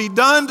shall be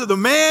done to the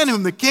man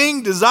whom the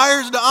king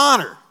desires to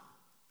honor.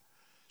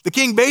 The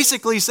king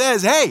basically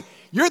says, hey,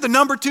 you're the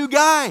number 2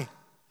 guy.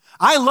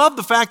 I love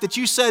the fact that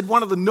you said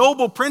one of the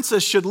noble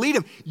princes should lead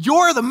him.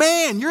 You're the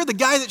man. You're the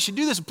guy that should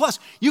do this. And plus,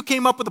 you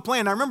came up with a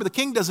plan. Now remember, the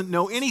king doesn't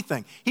know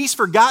anything. He's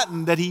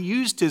forgotten that he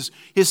used his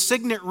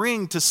signet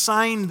ring to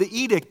sign the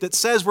edict that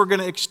says we're going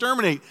to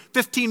exterminate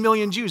 15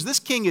 million Jews. This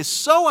king is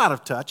so out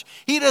of touch,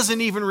 he doesn't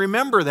even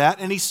remember that,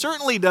 and he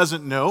certainly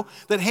doesn't know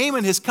that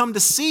Haman has come to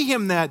see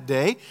him that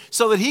day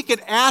so that he could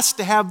ask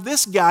to have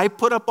this guy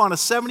put up on a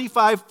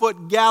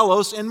 75-foot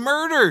gallows and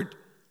murdered.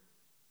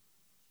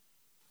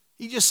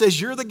 He just says,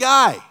 you're the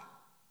guy.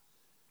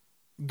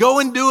 Go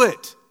and do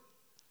it.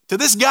 To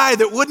this guy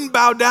that wouldn't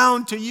bow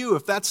down to you.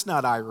 If that's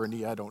not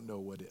irony, I don't know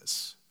what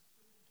is.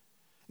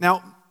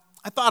 Now,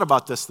 I thought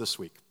about this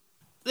week.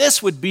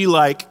 This would be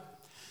like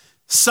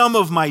some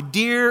of my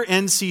dear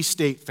NC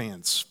State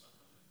fans.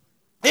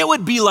 It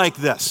would be like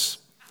this.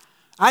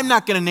 I'm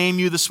not going to name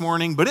you this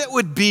morning, but it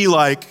would be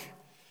like,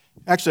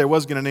 actually I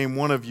was going to name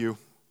one of you,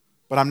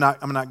 but I'm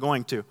not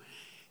going to.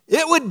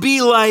 It would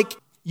be like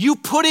you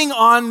putting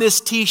on this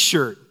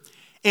t-shirt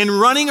and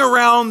running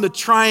around the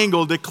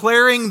triangle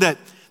declaring that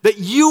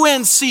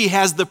UNC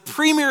has the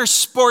premier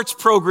sports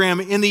program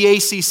in the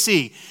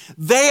ACC.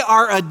 They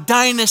are a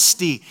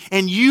dynasty,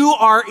 and you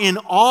are in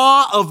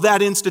awe of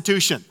that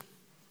institution.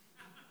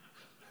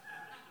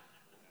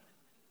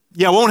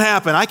 Yeah, it won't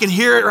happen. I can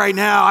hear it right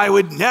now. I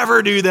would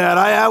never do that.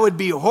 That would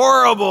be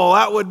horrible.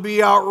 That would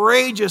be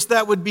outrageous.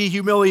 That would be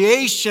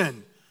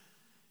humiliation.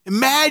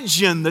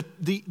 Imagine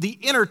the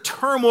inner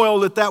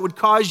turmoil that would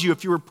cause you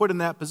if you were put in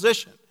that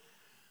position.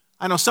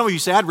 I know some of you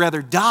say, I'd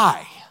rather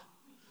die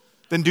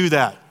than do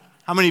that.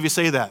 How many of you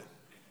say that?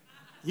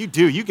 You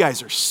do. You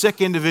guys are sick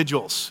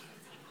individuals.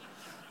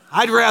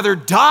 I'd rather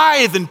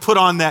die than put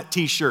on that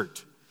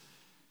t-shirt.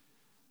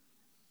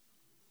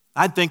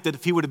 I'd think that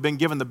if he would have been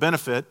given the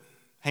benefit,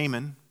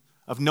 Haman,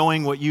 of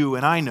knowing what you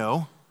and I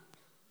know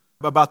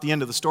about the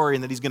end of the story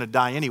and that he's going to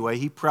die anyway,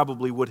 he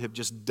probably would have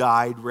just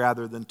died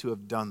rather than to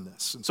have done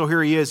this. And so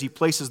here he is. He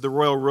places the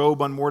royal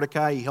robe on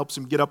Mordecai. He helps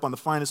him get up on the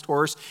finest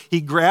horse.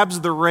 He grabs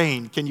the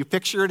rein. Can you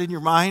picture it in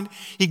your mind?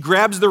 He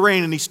grabs the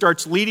rein and he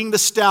starts leading the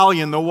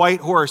stallion, the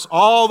white horse,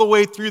 all the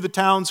way through the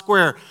town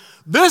square.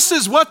 This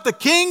is what the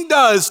king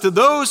does to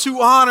those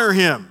who honor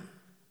him.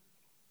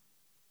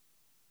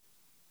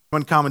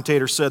 One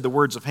commentator said the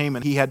words of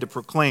Haman he had to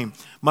proclaim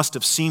must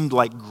have seemed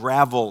like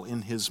gravel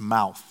in his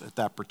mouth at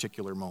that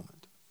particular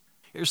moment.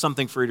 Here's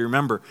something for you to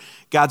remember.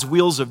 God's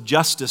wheels of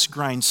justice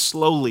grind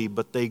slowly,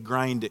 but they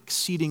grind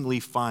exceedingly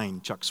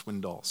fine, Chuck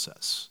Swindoll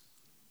says.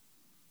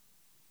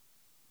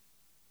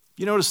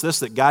 You notice this,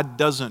 that God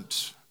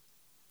doesn't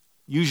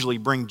usually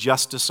bring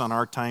justice on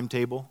our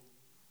timetable,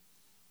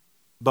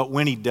 but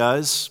when he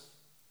does,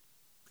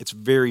 it's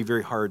very,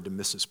 very hard to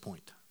miss his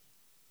point.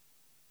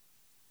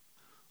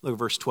 Look at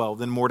verse 12.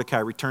 Then Mordecai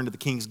returned to the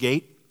king's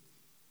gate,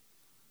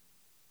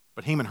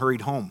 but Haman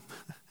hurried home.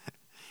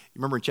 You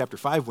remember in chapter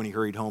 5 when he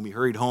hurried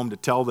home to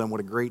tell them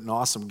what a great and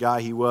awesome guy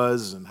he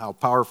was and how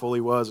powerful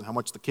he was and how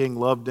much the king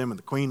loved him and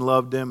the queen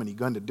loved him and he'd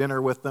gone to dinner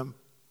with them.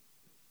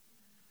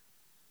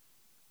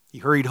 He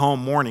hurried home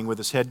mourning with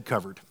his head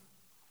covered.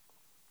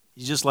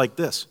 He's just like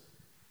this.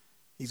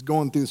 He's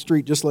going through the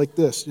street just like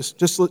this,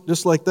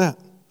 just like that.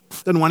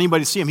 Doesn't want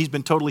anybody to see him. He's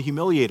been totally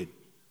humiliated.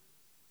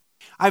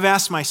 I've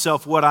asked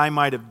myself what I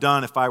might have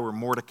done if I were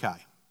Mordecai.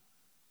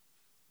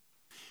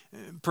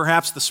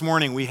 Perhaps this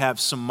morning we have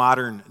some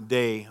modern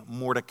day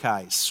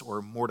Mordecais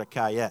or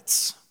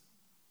Mordecaiettes.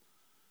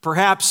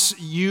 Perhaps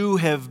you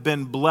have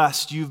been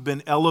blessed, you've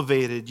been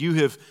elevated, you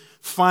have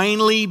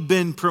finally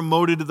been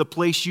promoted to the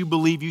place you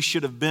believe you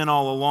should have been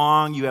all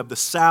along. You have the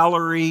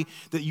salary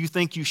that you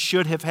think you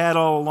should have had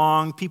all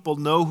along. People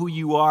know who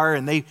you are,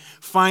 and they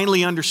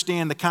finally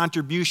understand the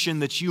contribution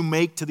that you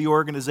make to the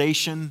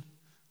organization.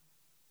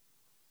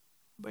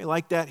 Anybody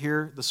like that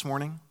here this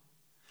morning?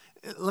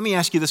 Let me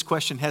ask you this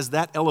question. Has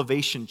that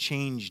elevation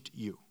changed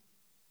you?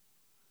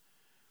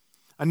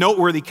 A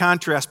noteworthy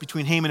contrast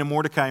between Haman and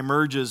Mordecai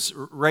emerges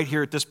right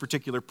here at this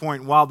particular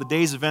point. While the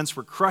day's events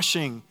were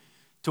crushing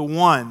to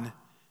one,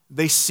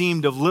 they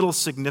seemed of little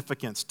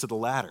significance to the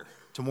latter,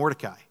 to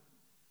Mordecai.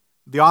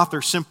 The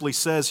author simply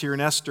says here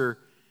in Esther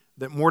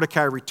that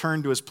Mordecai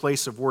returned to his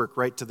place of work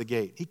right to the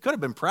gate. He could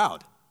have been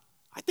proud.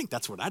 I think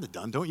that's what I'd have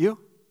done, don't you?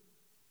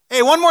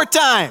 Hey, one more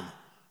time.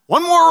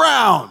 One more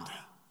round.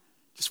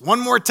 Just one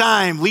more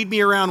time. Lead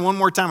me around one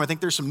more time. I think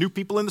there's some new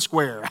people in the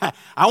square.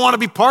 I want to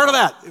be part of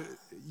that.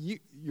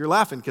 You're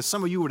laughing because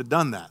some of you would have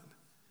done that.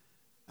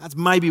 That's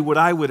maybe what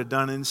I would have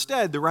done.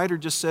 Instead, the writer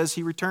just says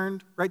he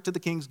returned right to the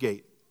king's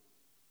gate.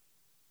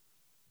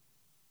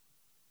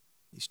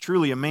 He's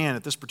truly a man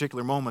at this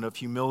particular moment of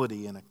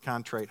humility and a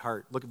contrite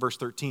heart. Look at verse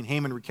 13.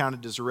 Haman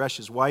recounted to Zeresh,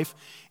 his wife,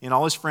 and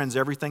all his friends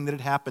everything that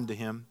had happened to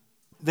him.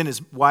 Then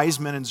his wise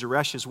men and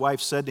Zeresh, his wife,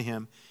 said to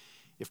him,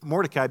 if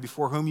Mordecai,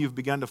 before whom you've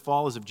begun to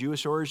fall, is of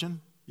Jewish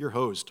origin, you're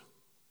hosed.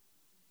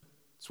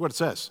 That's what it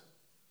says.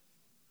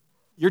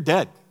 You're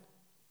dead.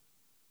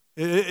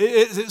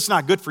 It's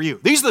not good for you.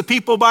 These are the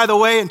people, by the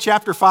way, in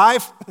chapter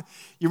 5.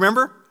 You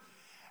remember?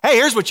 Hey,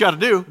 here's what you ought to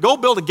do. Go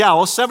build a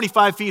gallows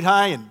 75 feet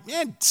high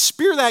and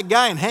spear that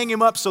guy and hang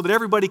him up so that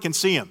everybody can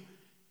see him.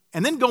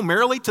 And then go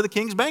merrily to the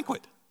king's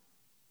banquet.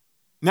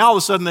 Now all of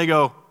a sudden they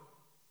go,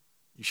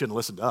 you shouldn't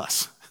listen to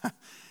us.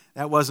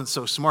 That wasn't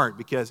so smart,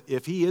 because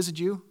if he is a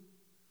Jew,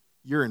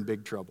 you're in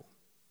big trouble.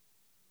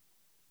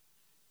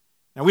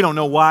 Now, we don't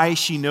know why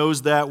she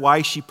knows that,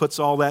 why she puts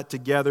all that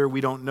together. We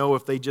don't know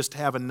if they just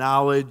have a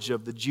knowledge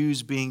of the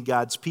Jews being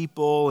God's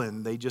people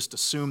and they just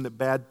assume that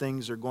bad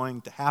things are going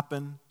to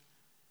happen.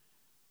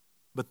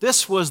 But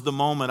this was the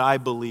moment, I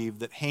believe,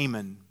 that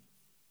Haman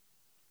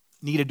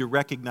needed to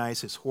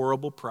recognize his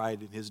horrible pride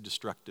and his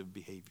destructive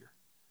behavior.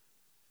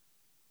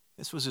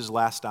 This was his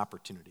last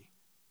opportunity.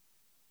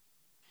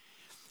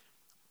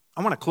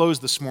 I want to close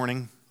this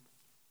morning.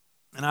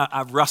 And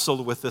I've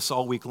wrestled with this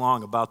all week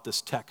long about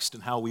this text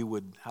and how we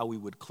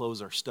would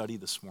close our study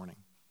this morning.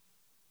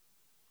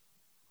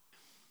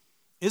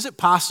 Is it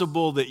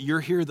possible that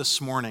you're here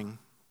this morning?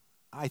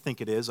 I think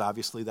it is,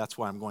 obviously. That's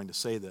why I'm going to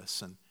say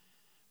this. And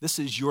this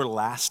is your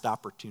last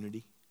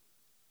opportunity.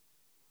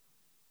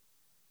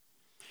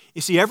 You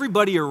see,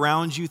 everybody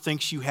around you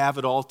thinks you have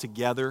it all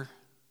together.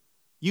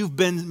 You've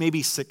been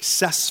maybe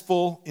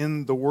successful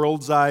in the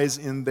world's eyes,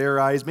 in their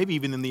eyes, maybe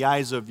even in the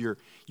eyes of your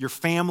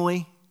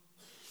family.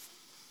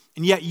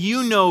 And yet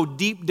you know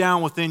deep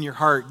down within your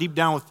heart, deep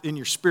down within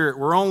your spirit,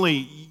 where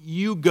only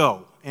you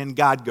go and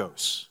God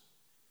goes.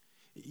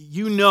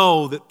 You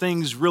know that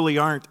things really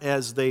aren't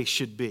as they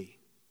should be.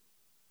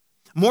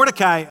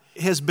 Mordecai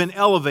has been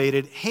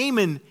elevated.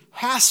 Haman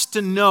has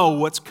to know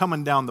what's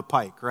coming down the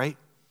pike, right?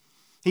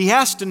 He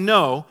has to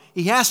know,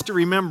 he has to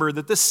remember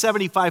that this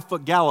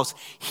 75-foot gallows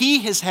he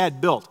has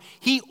had built.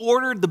 He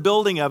ordered the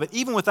building of it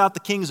even without the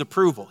king's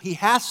approval. He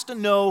has to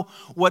know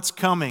what's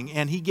coming,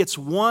 and he gets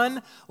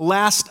one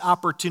last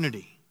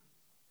opportunity.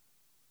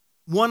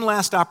 One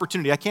last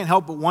opportunity. I can't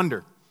help but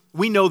wonder.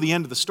 We know the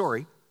end of the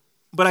story,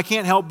 but I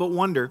can't help but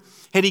wonder,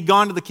 had he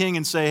gone to the king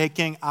and say, hey,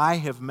 king, I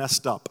have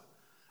messed up.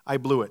 I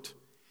blew it.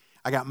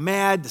 I got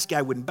mad. This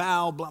guy wouldn't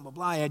bow, blah, blah,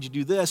 blah. I had you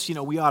do this.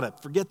 We ought to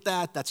forget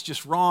that. That's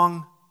just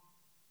wrong.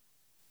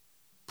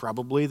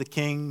 Probably the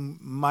king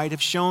might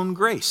have shown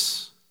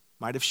grace,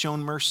 might have shown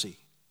mercy.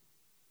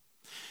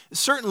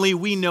 Certainly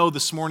we know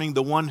this morning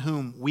the one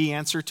whom we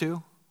answer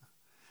to,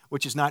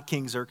 which is not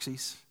King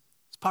Xerxes.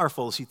 As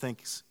powerful as he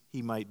thinks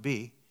he might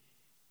be,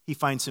 he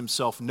finds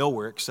himself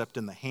nowhere except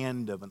in the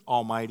hand of an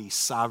almighty,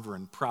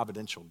 sovereign,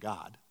 providential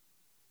God.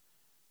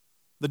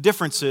 The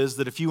difference is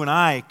that if you and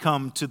I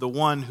come to the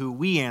one who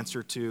we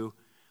answer to,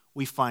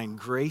 we find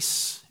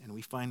grace and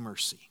we find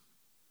mercy.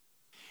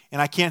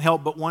 And I can't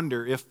help but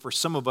wonder if for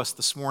some of us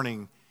this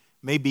morning,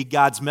 maybe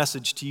God's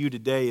message to you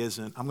today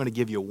isn't, I'm going to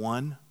give you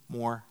one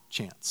more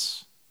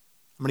chance.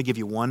 I'm going to give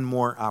you one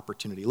more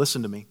opportunity.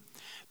 Listen to me.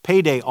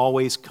 Payday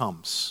always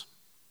comes.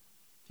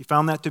 You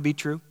found that to be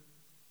true?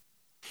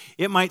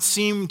 It might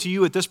seem to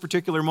you at this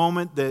particular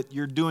moment that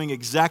you're doing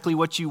exactly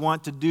what you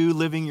want to do,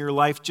 living your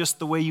life just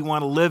the way you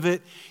want to live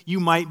it. You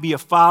might be a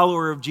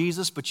follower of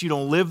Jesus, but you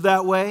don't live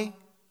that way.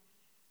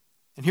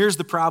 And here's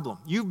the problem.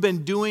 You've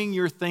been doing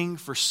your thing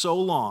for so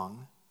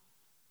long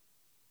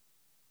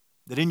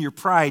that in your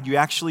pride, you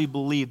actually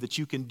believe that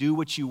you can do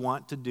what you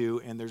want to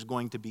do and there's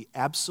going to be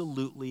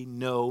absolutely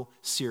no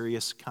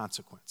serious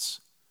consequence.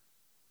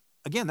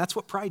 Again, that's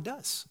what pride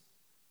does.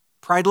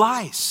 Pride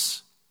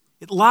lies.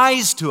 It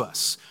lies to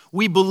us.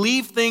 We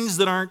believe things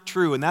that aren't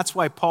true, and that's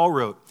why Paul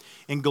wrote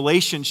in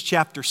Galatians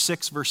chapter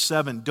 6, verse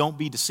 7, don't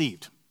be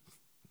deceived.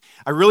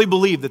 I really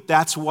believe that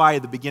that's why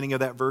the beginning of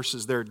that verse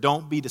is there.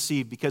 Don't be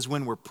deceived, because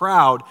when we're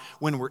proud,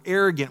 when we're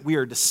arrogant, we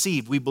are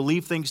deceived. We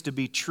believe things to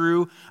be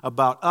true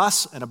about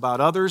us and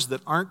about others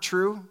that aren't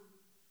true.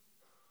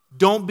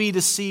 Don't be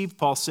deceived,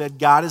 Paul said.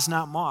 God is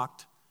not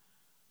mocked.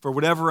 For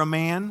whatever a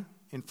man,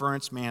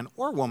 inference man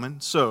or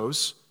woman,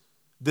 sows,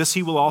 this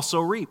he will also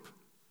reap.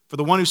 For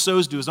the one who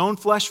sows to his own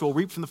flesh will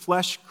reap from the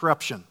flesh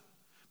corruption.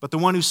 But the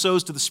one who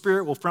sows to the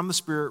Spirit will from the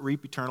Spirit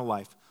reap eternal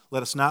life.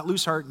 Let us not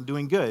lose heart in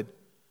doing good,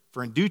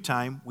 for in due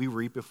time we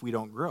reap if we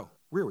don't grow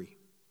weary.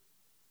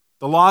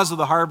 The laws of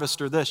the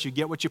harvest are this: you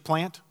get what you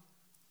plant.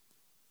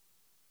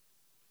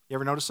 You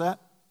ever notice that?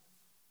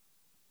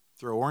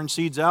 Throw orange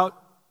seeds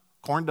out,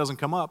 corn doesn't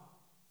come up.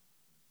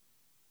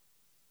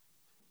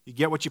 You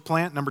get what you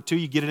plant. Number two,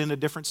 you get it in a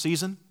different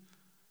season.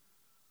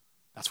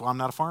 That's why I'm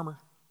not a farmer.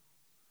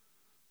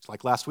 It's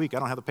like last week, I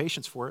don't have the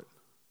patience for it.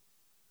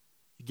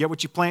 You get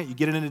what you plant, you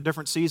get it in a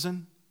different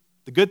season.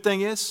 The good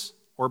thing is,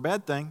 or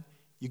bad thing,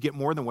 you get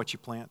more than what you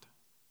plant.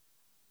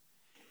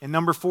 And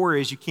number four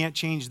is you can't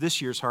change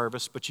this year's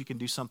harvest, but you can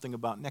do something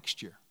about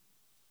next year.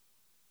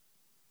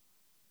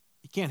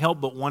 You can't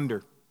help but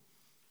wonder,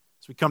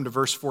 as we come to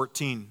verse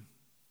 14,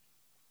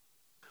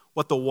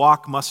 what the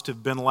walk must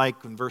have been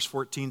like when verse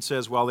 14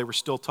 says, while they were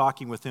still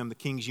talking with him, the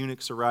king's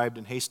eunuchs arrived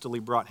and hastily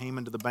brought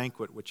Haman to the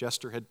banquet which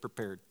Esther had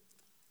prepared.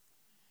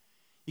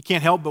 You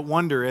can't help but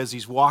wonder as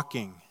he's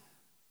walking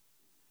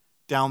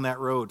down that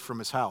road from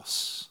his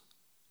house.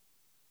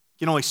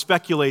 You can only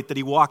speculate that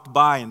he walked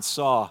by and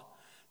saw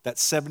that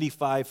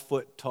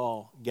 75-foot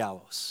tall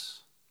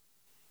gallows.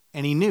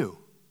 And he knew.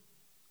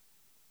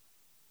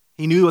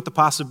 He knew what the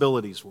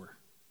possibilities were.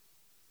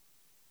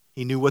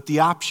 He knew what the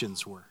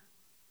options were.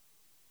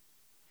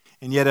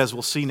 And yet, as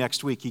we'll see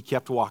next week, he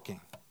kept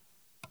walking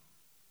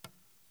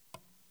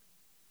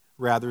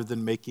rather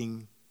than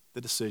making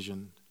the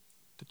decision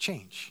to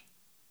change,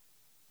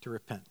 to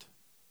repent.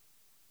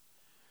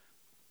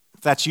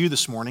 If that's you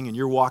this morning and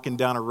you're walking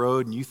down a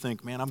road and you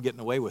think, man, I'm getting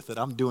away with it.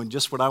 I'm doing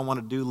just what I want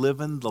to do,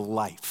 living the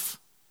life.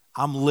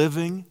 I'm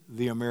living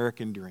the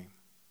American dream.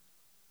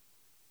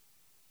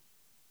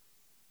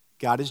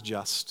 God is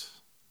just.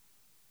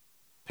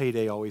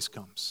 Payday always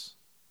comes.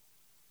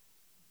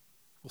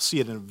 We'll see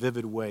it in a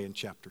vivid way in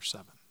chapter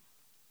 7.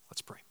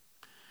 Let's pray.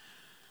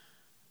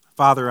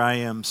 Father, I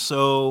am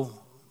so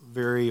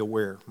very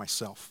aware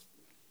myself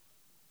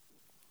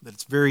that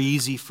it's very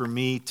easy for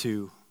me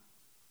to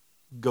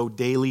go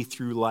daily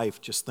through life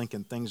just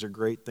thinking things are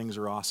great, things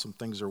are awesome,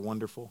 things are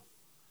wonderful,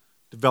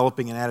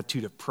 developing an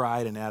attitude of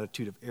pride, an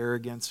attitude of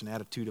arrogance, an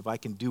attitude of I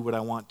can do what I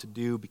want to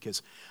do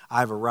because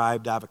I've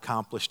arrived, I've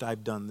accomplished,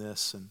 I've done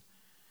this. And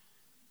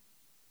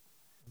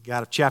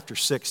God, if chapter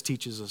 6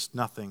 teaches us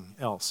nothing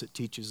else, it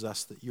teaches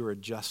us that you're a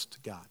just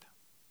God.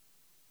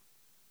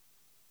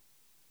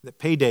 That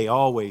payday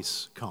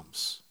always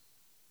comes.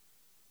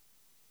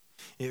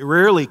 It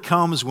rarely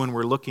comes when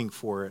we're looking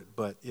for it,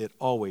 but it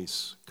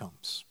always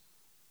comes.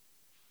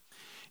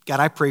 God,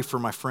 I pray for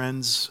my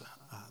friends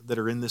that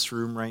are in this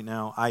room right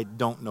now. I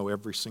don't know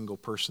every single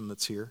person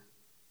that's here,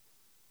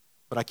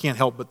 but I can't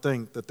help but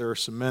think that there are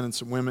some men and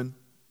some women,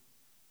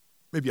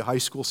 maybe a high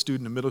school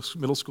student, a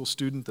middle school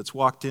student that's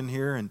walked in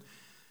here, and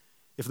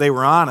if they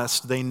were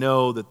honest, they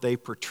know that they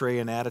portray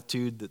an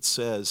attitude that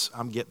says,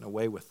 I'm getting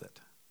away with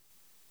it.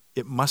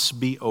 It must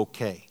be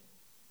okay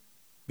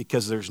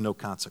because there's no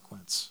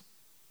consequence.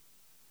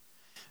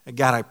 And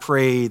God, I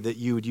pray that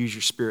you would use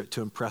your Spirit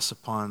to impress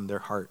upon their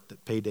heart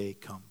that payday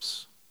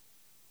comes.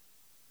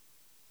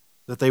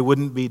 That they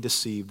wouldn't be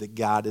deceived, that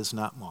God is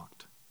not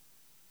mocked.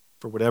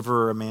 For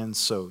whatever a man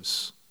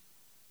sows,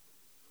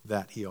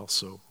 that he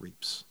also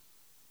reaps.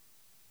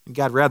 And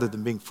God, rather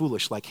than being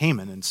foolish like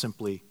Haman and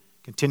simply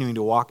continuing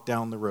to walk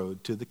down the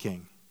road to the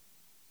king,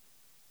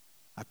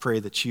 I pray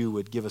that you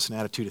would give us an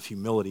attitude of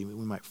humility, that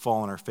we might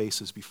fall on our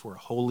faces before a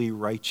holy,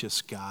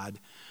 righteous God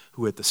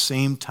who at the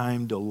same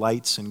time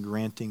delights in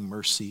granting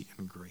mercy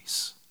and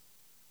grace.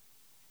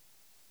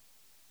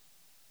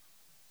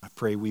 I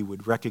pray we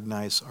would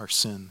recognize our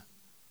sin,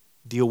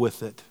 deal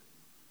with it,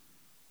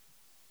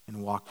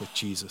 and walk with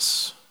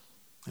Jesus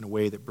in a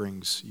way that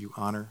brings you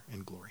honor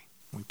and glory.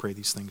 We pray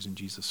these things in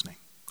Jesus' name.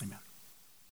 Amen.